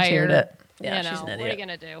got volunteered fired. it. Yeah, you know, she's an what are you idiot.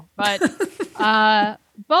 gonna do? But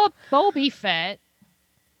Boba Fett,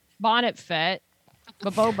 Bonnet Fett,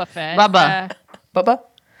 Boba Fett. Bubba. Bubba?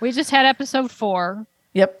 We just had episode 4.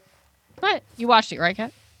 Yep. But you watched it, right,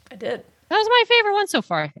 Kat? I did. That was my favorite one so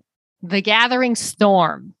far. The Gathering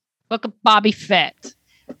Storm, Book of Bobby Fett.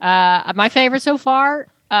 My favorite so far.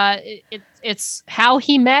 It's how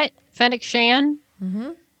he met Fennec Shan.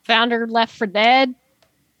 Found her left for dead.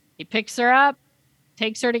 He picks her up,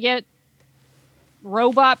 takes her to get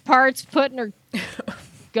robot parts put in her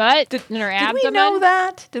gut, in her abdomen. Did we know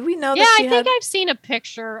that? Did we know Yeah, that I think I've seen a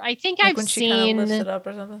picture. I think like I've when she kind seen of lifts it up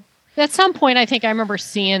or something? at some point. I think I remember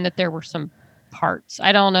seeing that there were some parts.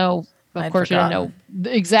 I don't know. Of I'd course, we forgotten. didn't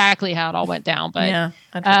know exactly how it all went down, but Yeah.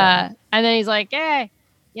 I'd forgotten. and then he's like, "Hey,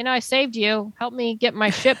 I saved you. Help me get my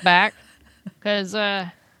ship back, because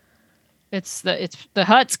it's the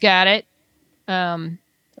Hutt's got it, or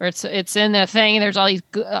it's in the thing. There's all these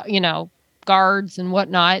guards and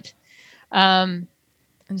whatnot. And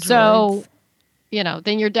So, droids.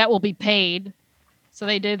 then your debt will be paid. So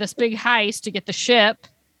they did this big heist to get the ship,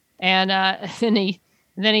 and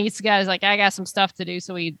then he's got like, I got some stuff to do.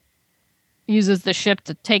 So he uses the ship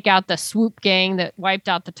to take out the swoop gang that wiped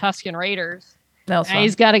out the Tusken Raiders. That was And fun.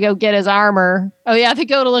 he's got to go get his armor. Oh yeah, they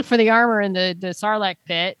go to look for the armor in the Sarlacc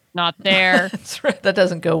pit. Not there. That's right. That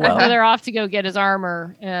doesn't go So well. they're off to go get his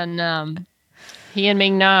armor, and he and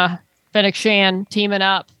Ming-Na, Fennec Shan teaming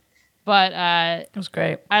up. But It was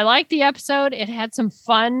great. I liked the episode. It had some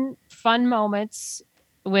fun moments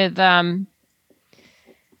with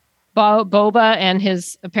Boba and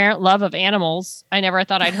his apparent love of animals. I never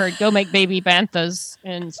thought I'd heard "Go make baby banthas"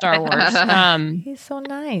 in Star Wars. He's so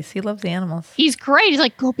nice. He loves the animals. He's great. He's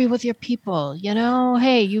like, go be with your people.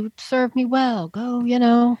 Hey, you served me well. Go,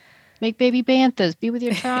 make baby banthas. Be with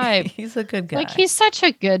your tribe. He's a good guy. Like, he's such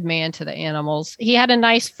a good man to the animals. He had a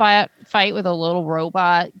nice fight with a little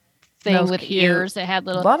robot That thing was with cute. ears that had a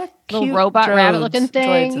little lot of little cute robot rabbit-looking droids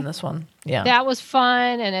thing. in this one. Yeah. That was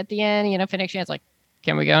fun. And at the end, Fennec Shan's like,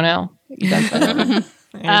 can we go now? You done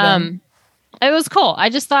for now?" It was cool. I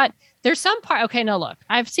just thought there's some part. Okay, no, look,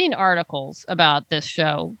 I've seen articles about this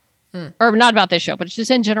show, or not about this show, but it's just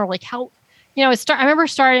in general, like how, I remember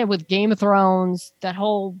starting with Game of Thrones, that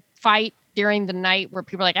whole fight during the night where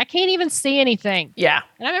people are like, I can't even see anything. Yeah.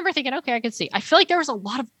 And I remember thinking, okay, I can see. I feel like there was a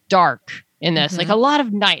lot of dark in this, like a lot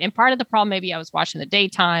of night. And part of the problem, maybe I was watching the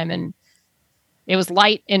daytime and it was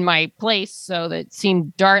light in my place, so that it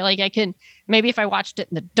seemed dark. Like maybe if I watched it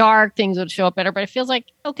in the dark, things would show up better. But it feels like,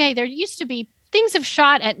 okay, there used to be things have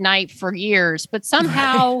shot at night for years, but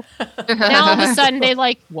somehow now all of a sudden they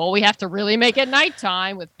we have to really make it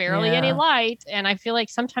nighttime with barely any Yeah. light. And I feel like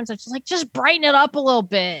sometimes it's just like, just brighten it up a little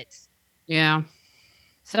bit. Yeah.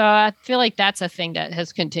 So I feel like that's a thing that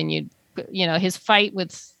has continued. His fight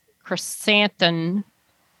with Chrysanthemum,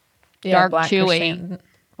 Dark Black Chewie. Chrysanthemum.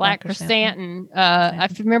 Black Chrysanthemum. Chrysanthemum. I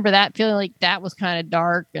remember that, feeling like that was kind of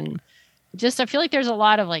dark, and I feel like there's a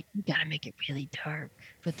lot of you gotta make it really dark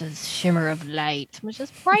with the shimmer of light. Let's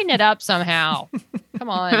just brighten it up somehow. Come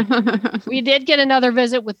on. We did get another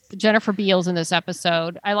visit with Jennifer Beals in this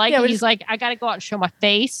episode. I like Yeah, we he's just- like, I gotta go out and show my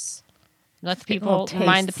face. Let the getting little people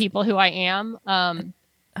remind the tastes. people who I am.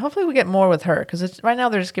 Hopefully we get more with her because right now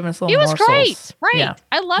they're just giving us little He was morsels. great. Right. Yeah.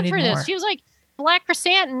 I loved We her need in this. more. She was like Black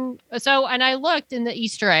Chrysanthemum. So, and I looked in the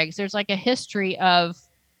Easter eggs. There's like a history of,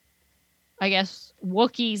 I guess,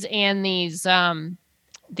 Wookiees and these, I'm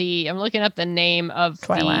looking up the name of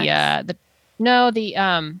Twi'leks.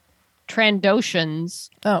 the Trandoshans,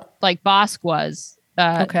 Oh, like Bosk was.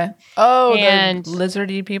 Okay. Oh, and- the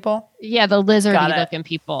lizardy people? Yeah, the Got it. lizardy-looking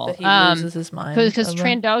people. That he loses his mind. Because over?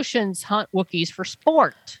 Trandoshans hunt Wookiees for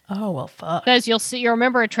sport. Oh, well, fuck. Because you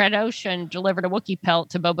remember a Trandoshan delivered a Wookiee pelt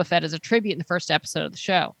to Boba Fett as a tribute in the first episode of the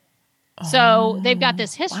show. So they've got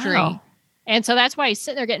this history. Wow. And so that's why he's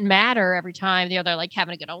sitting there getting madder every time. They're like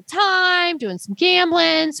having a good old time, doing some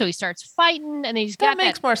gambling. So he starts fighting, and then he's got That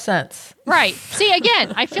makes more sense. right. See,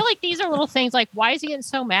 again, I feel like these are little things like, why is he getting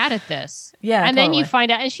so mad at this? Yeah, And then you totally.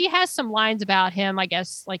 find out, and she has some lines about him, I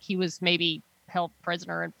guess, like he was maybe held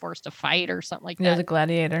prisoner and forced to fight or something like He was that. a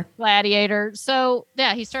gladiator. Gladiator. So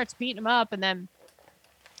yeah, he starts beating him up, and then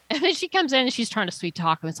she comes in and she's trying to sweet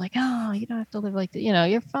talk him. It's like, oh, you don't have to live like that. You know,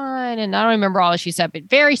 you're fine. And I don't remember all she said, but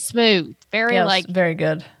very smooth, very Yes, like, very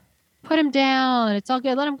good. put him down. It's all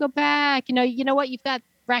good. Let him go back. You know what? You've got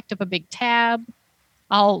racked up a big tab.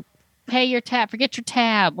 I'll pay your tab. Forget your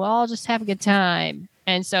tab. Well, I'll just have a good time.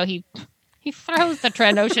 And so he throws the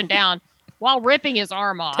Trandoshan down while ripping his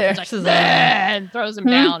arm off. Tears He's his like, arm. and throws him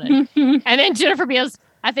down. And then Jennifer Beals,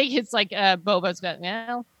 I think it's like Boba's got,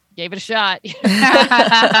 well, gave it a shot.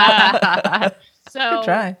 So Good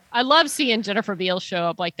try. I love seeing Jennifer Beals show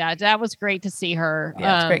up like that. That was great to see her.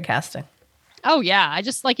 Yeah, it's great casting. Oh yeah, I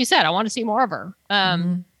just like you said, I want to see more of her.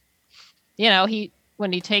 Mm-hmm. You know,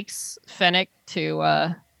 when he takes Fennec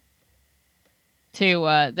to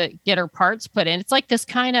get her parts put in, it's like this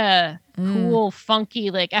kind of cool,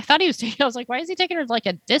 funky. Like I thought he was taking. I was like, why is he taking her to like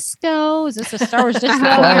a disco? Is this a Star Wars disco?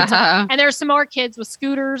 And there's some more kids with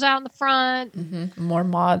scooters out in the front. More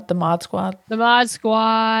the mod squad. The Mod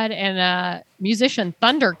Squad and musician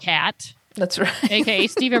Thundercat. That's right. AKA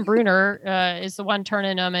Steven Bruner is the one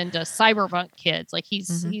turning them into cyberpunk kids. Like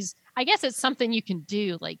he's I guess it's something you can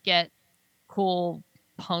do, like get cool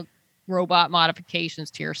punk robot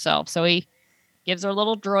modifications to yourself. So he gives her a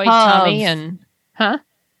little droid tummy and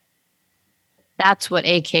That's what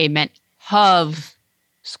AK meant. Hov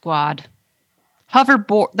squad.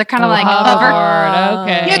 Hoverboard. They're kind of like hover. hoverboard.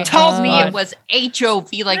 Okay. You told me Squad. it was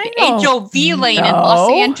HOV, like I the know. HOV lane in Los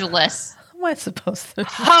No. Angeles. How am I supposed to?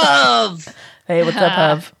 Hov. Hey, what's up,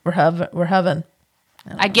 Hub? We're hoving.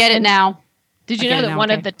 I get it now. Did you Okay, know that now, one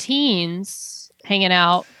okay. of the teens hanging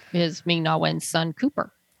out is Ming-Na Wen's son,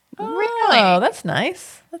 Cooper? Oh, that's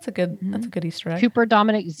nice. That's a good Easter egg. Cooper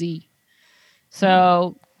Dominic Z.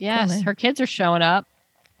 So, yes, name. her kids are showing up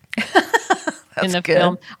in That's the good.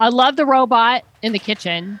 film. I love the robot in the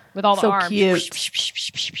kitchen with all the So arms.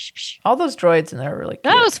 cute. All those droids in there are really cute.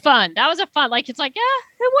 That was fun. That was a fun. Like, it's like, yeah,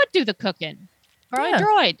 who would do the cooking? Probably Yeah.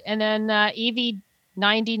 droid. And then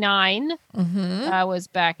EV-99 was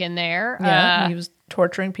back in there. Yeah, he was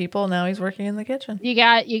torturing people. Now he's working in the kitchen. You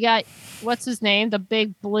got what's his name? The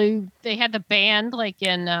big blue. They had the band like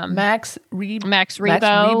in Max Rebo. Max Rebo. Max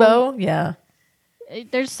Rebo. Yeah.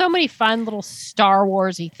 There's so many fun little Star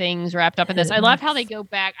Warsy things wrapped up in this. I love how they go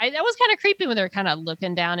back. That was kind of creepy when they were kind of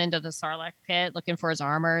looking down into the Sarlacc pit, looking for his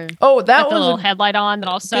armor. Oh, that Got the was little a, headlight on, then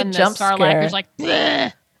all of a sudden the jump Sarlacc scare. is like,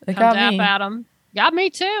 "Bleh," they comes got up me. at him. Got me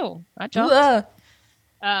too. I jumped. Ugh.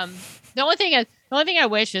 The only thing I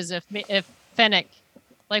wish is if Fennec,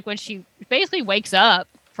 like when she basically wakes up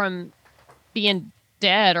from being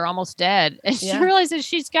dead or almost dead, and she Yeah. realizes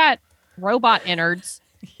she's got robot innards.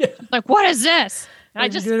 Yeah. Like, what is this? And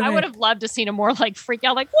What'd you do to I me? would have loved to seen him more like freak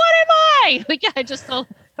out, like, what am I? Like, I just felt,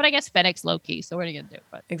 but I guess Fennec's low key, so what are you gonna do?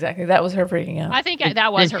 But Exactly. That was her freaking out. I think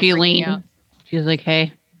that was Did her she freaking lean? out. She was like,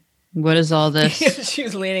 hey, what is all this? She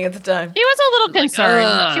was leaning at the time. She was a little concerned.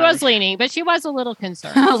 "Ugh." She was leaning, but she was a little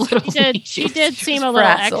concerned. A little She lean. did She seem was a little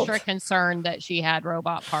frazzled. extra concerned that she had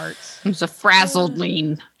robot parts. It was a frazzled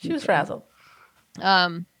lean. She was frazzled.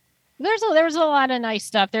 There was a lot of nice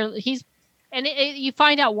stuff there. You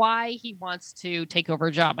find out why he wants to take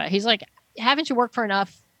over Jabba. He's like, haven't you worked for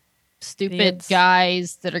enough stupid Idiots.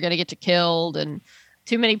 guys that are going to get you killed, and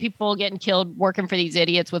too many people getting killed working for these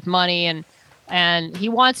idiots with money, and he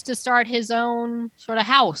wants to start his own sort of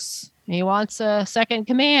house. He wants a second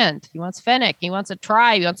command. He wants Fennec. He wants a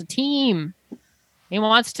tribe. He wants a team. He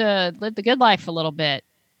wants to live the good life a little bit,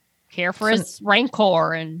 care for his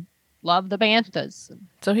Rancor, and love the Banthas.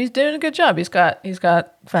 So he's doing a good job. He's got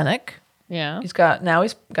Fennec. Yeah. He's got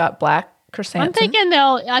Black Chrysanthemum. I'm thinking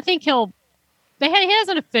he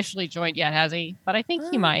hasn't officially joined yet, has he? But I think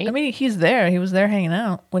he might. I mean, he's there. He was there hanging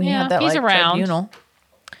out when he Yeah, had that he's like around. tribunal.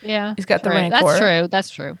 yeah. he's got the true. Rancor. That's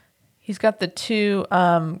true. He's got the two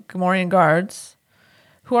Gamorrean guards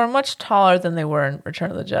who are much taller than they were in Return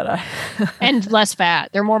of the Jedi. And less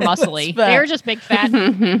fat. They're more muscly. fat. They were just big fat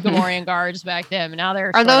Gamorrean guards back then. And now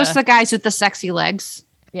they're Are those sorta- the guys with the sexy legs?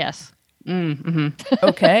 Yes.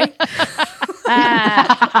 Okay.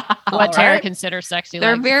 What Tara right. considers sexy.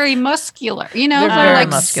 They're legs. very muscular. You know, They're they're, very like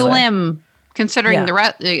muscular. slim considering Yeah. the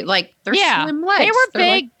rest. Like they're slim legs. They were They're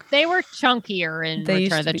big. like- They were chunkier in They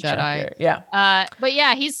used Return of to the be Jedi. chunkier. Yeah. But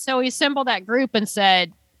yeah, he assembled that group and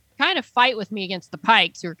said, kind of fight with me against the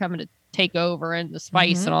Pikes who were coming to take over and the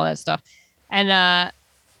spice and all that stuff. And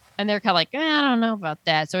they're kind of like, I don't know about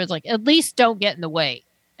that. So it's like, at least don't get in the way.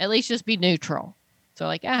 At least just be neutral. So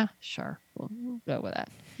like, sure, we'll go with that.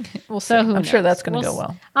 We'll see. So who I'm sure knows? that's going to We'll go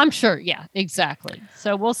well. I'm sure. Yeah, exactly.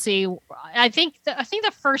 So we'll see. I think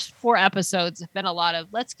the first 4 episodes have been a lot of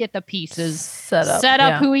let's get the pieces Set up. set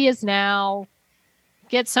up who he is now,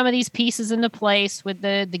 get some of these pieces into place with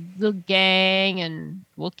the gang and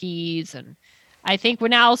Wookiees, and I we're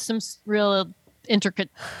now some real intricate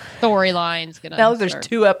storylines gonna. Now there's start.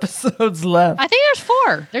 2 episodes left. I think there's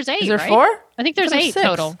 4. There's 8. Is there right? 4? I think there's There's 8 6.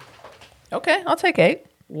 total. Okay, I'll take 8.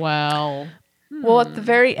 Well, Well, at the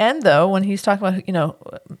very end, though, when he's talking about,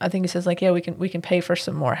 I think he says like, yeah, we can pay for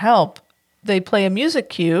some more help. They play a music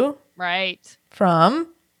cue right. from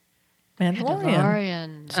Mandalorian.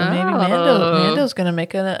 Mandalorian. So maybe Mando's going to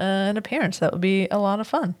make an appearance. That would be a lot of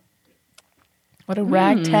fun. What a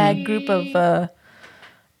ragtag group of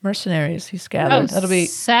mercenaries he's gathered. That'll be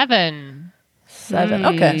 7 7.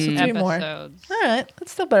 Okay, so 3 more. episodes. All right,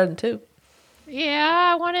 that's still better than 2.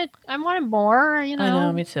 Yeah, I wanted more. You know, I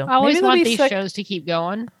know, me too. I always Maybe there'll want be these shows to keep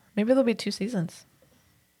going. Maybe there'll be 2 seasons.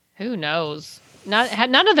 Who knows?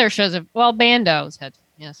 None of their shows have. Well, Bando's had.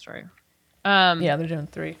 Yeah, that's true. Yeah, they're doing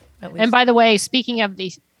 3 at least. And by the way, speaking of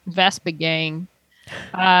the Vespa gang,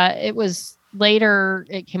 it was later.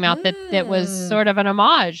 It came out that it was sort of an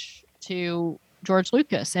homage to George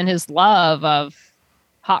Lucas and his love of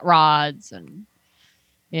hot rods and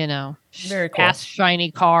Very cool. fast,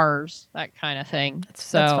 shiny cars, that kind of thing.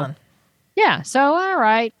 That's fun. Yeah. So, all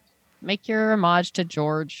right. Make your homage to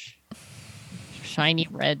George. Shiny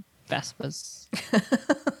red Vespas.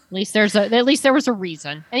 At least there was a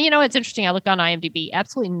reason. And it's interesting. I looked on IMDb.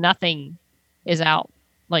 Absolutely nothing is out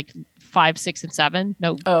like 5, 6, and 7.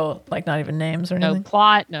 No, Oh, like not even names or no anything?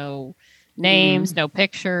 plot, no names, no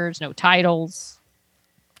pictures, no titles.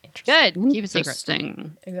 Good. Keep it secret.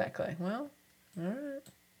 Interesting. Exactly. Well, all right.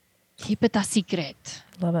 Keep it a secret.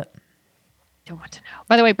 Love it. Don't want to know.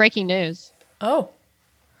 By the way, breaking news. Oh,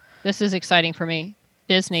 This is exciting for me.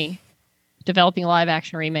 Disney developing a live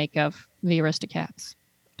action remake of The Aristocats.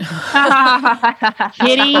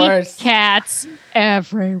 Kitty course. cats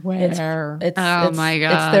everywhere. Oh my It's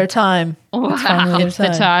God. their time. It's finally It's the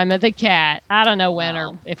their time of the cat. I don't know when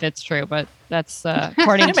or if it's true, but that's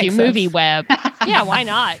according It to makes Movie sense. Web. Yeah, why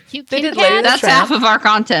not? Cute They kitty did Lady and the cats. That's Tramp. half of our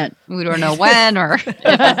content. We don't know when or if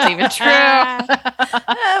it's even true.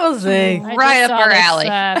 We'll see. I Right just up saw our this,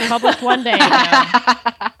 alley. Published one day ago.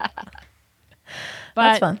 But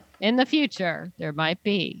That's fun. in the future, there might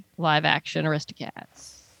be live action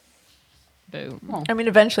Aristocats. Boom. I mean,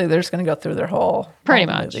 eventually they're just going to go through their whole Pretty all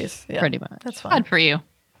the much. movies. Yeah. Pretty much. That's fine. Fun for you.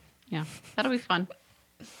 Yeah, that'll be fun.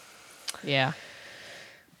 Yeah.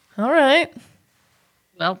 All right.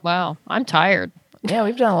 Well, wow. I'm tired. Yeah,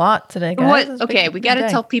 we've done a lot today, guys. It's a Okay, big- we got to big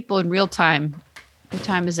day. tell people in real time. What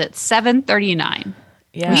time is it? 7:39.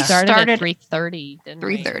 Yeah, we Started started at 3:30, didn't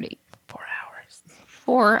we? 3:30. 4 hours.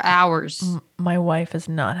 4 hours. My wife is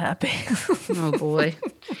not happy. Oh boy.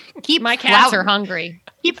 Keep My cats flouting- are hungry.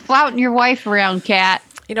 Keep flouting your wife around, Kat.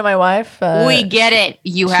 You know, my wife. We get it.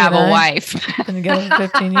 You she have and a I- wife. Been together for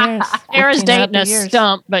 15 years. Sarah's 15 dating a happy years.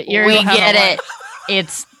 stump, but you're We get it.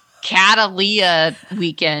 It's Catalina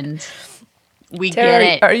weekend. We Terry,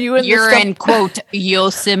 get it. are you in the You're stump- in quote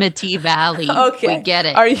Yosemite Valley. Okay, We get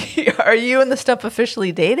it. Are you and the stump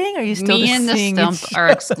officially dating? Are you still Me just and the seeing stump each- are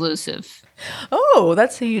exclusive. Oh,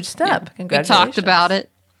 that's a huge step. We Congratulations. talked about it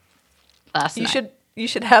last You night.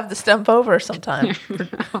 should have the stump over sometime.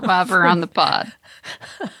 While we're on the pod.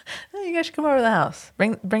 Oh, you guys should come over to the house.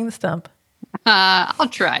 Bring the stump. I'll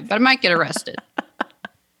try, but I might get arrested.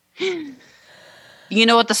 You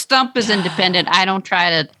know what? The stump is independent. I don't try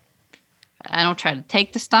to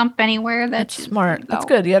take the stump anywhere. That's smart. That's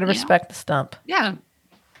good. You got to respect the stump. Yeah.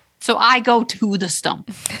 So I go to the stump.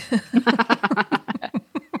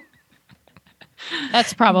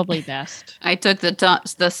 That's probably best. I took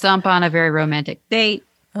the stump on a very romantic date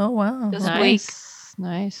Oh wow. this week. Nice.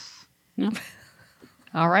 Nice. Yeah.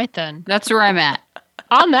 All right, then. That's where I'm at.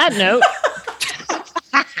 On that note,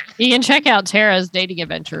 you can check out Tara's dating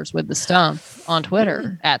adventures with the stump on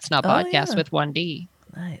Twitter at Snot Oh, Podcast yeah. with 1D.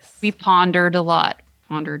 Nice. We pondered a lot.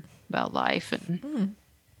 Pondered about life and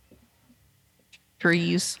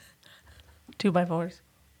trees. 2x4s.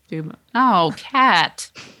 Oh,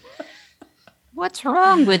 Kat. What's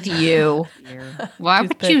wrong with you? Why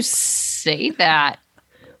would Toothpick. you say that.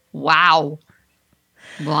 Wow.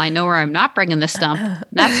 Well, I know where I'm not bringing the stump.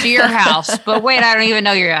 That's to your house. But wait, I don't even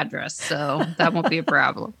know your address, so that won't be a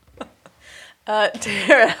problem.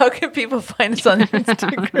 Tara, how can people find us on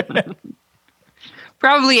Instagram?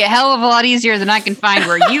 Probably a hell of a lot easier than I can find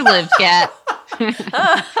where you live, Kat.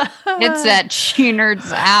 It's at She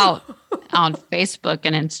Nerds Out on Facebook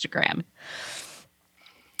and Instagram.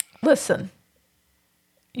 Listen,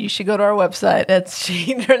 you should go to our website at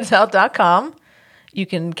shenerdsout.com. You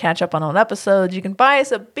can catch up on old episodes. You can buy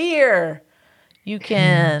us a beer. You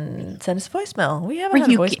can send us a voicemail. We haven't had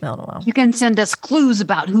a voicemail in a while. You can send us clues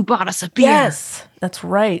about who bought us a beer. Yes, that's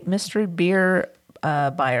right. Mystery beer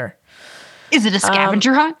buyer. Is it a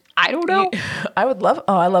scavenger hunt? I don't know. I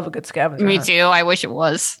love a good scavenger Me hunt. too. I wish it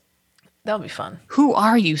was. That would be fun. Who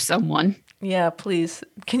are you, someone? Yeah, please.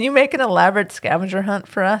 Can you make an elaborate scavenger hunt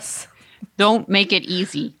for us? Don't make it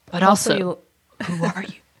easy. But also, who are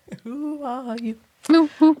you? Who are you? Who?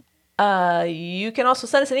 You can also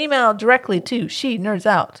send us an email directly to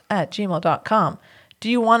shenerdsout@gmail.com. Do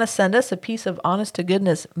you want to send us a piece of honest to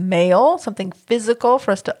goodness mail, something physical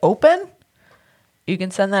for us to open? You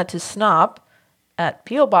can send that to Snop at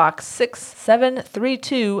P.O. Box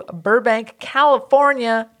 6732, Burbank,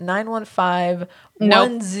 California,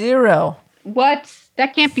 91510. What?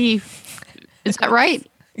 That can't be. Is that right?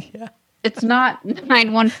 Yeah. It's not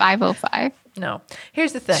 91505. No.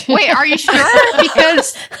 Here's the thing. Wait, are you sure?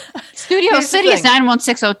 Because Studio Here's the City is thing.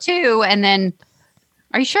 91602, and then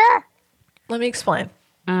are you sure? Let me explain.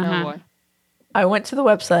 Oh boy. I went to the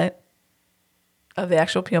website of the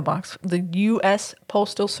actual P.O. Box, the U.S.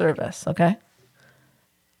 Postal Service, okay?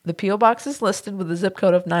 The P.O. Box is listed with a zip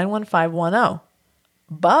code of 91510.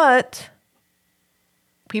 But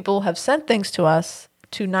people have sent things to us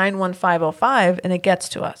to 91505, and it gets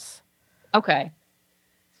to us. Okay.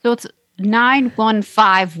 So it's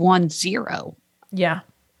 91510. Yeah.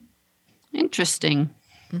 Interesting.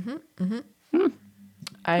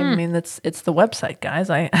 I mean, it's the website, guys.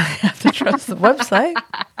 I have to trust the website.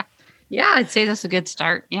 Yeah, I'd say that's a good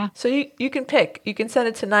start. Yeah. So you can pick. You can send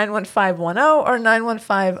it to 91510 or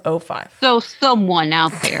 91505. So someone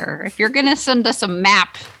out there, if you're going to send us a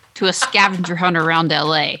map to a scavenger hunt around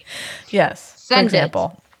LA, Yes. Send for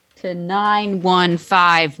example. it to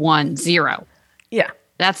 91510. Yeah.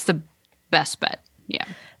 That's the best bet. Yeah.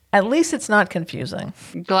 At least it's not confusing.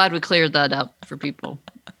 I'm glad we cleared that up for people,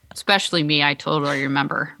 especially me. I totally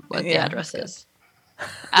remember what the Yeah. address is.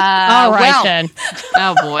 All right well, then.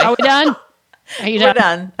 Oh boy. Are we done? Are you We're done?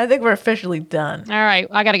 done. I think we're officially done. All right.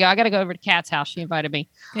 I gotta go. I gotta go over to Kat's house. She invited me.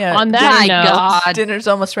 Yeah. On that My note, God. Dinner's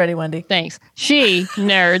almost ready, Wendy. thanks. She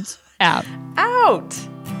nerds out. Out.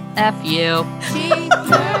 F you. She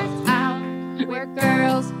nerds out. We're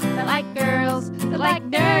girls that like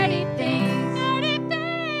nerdy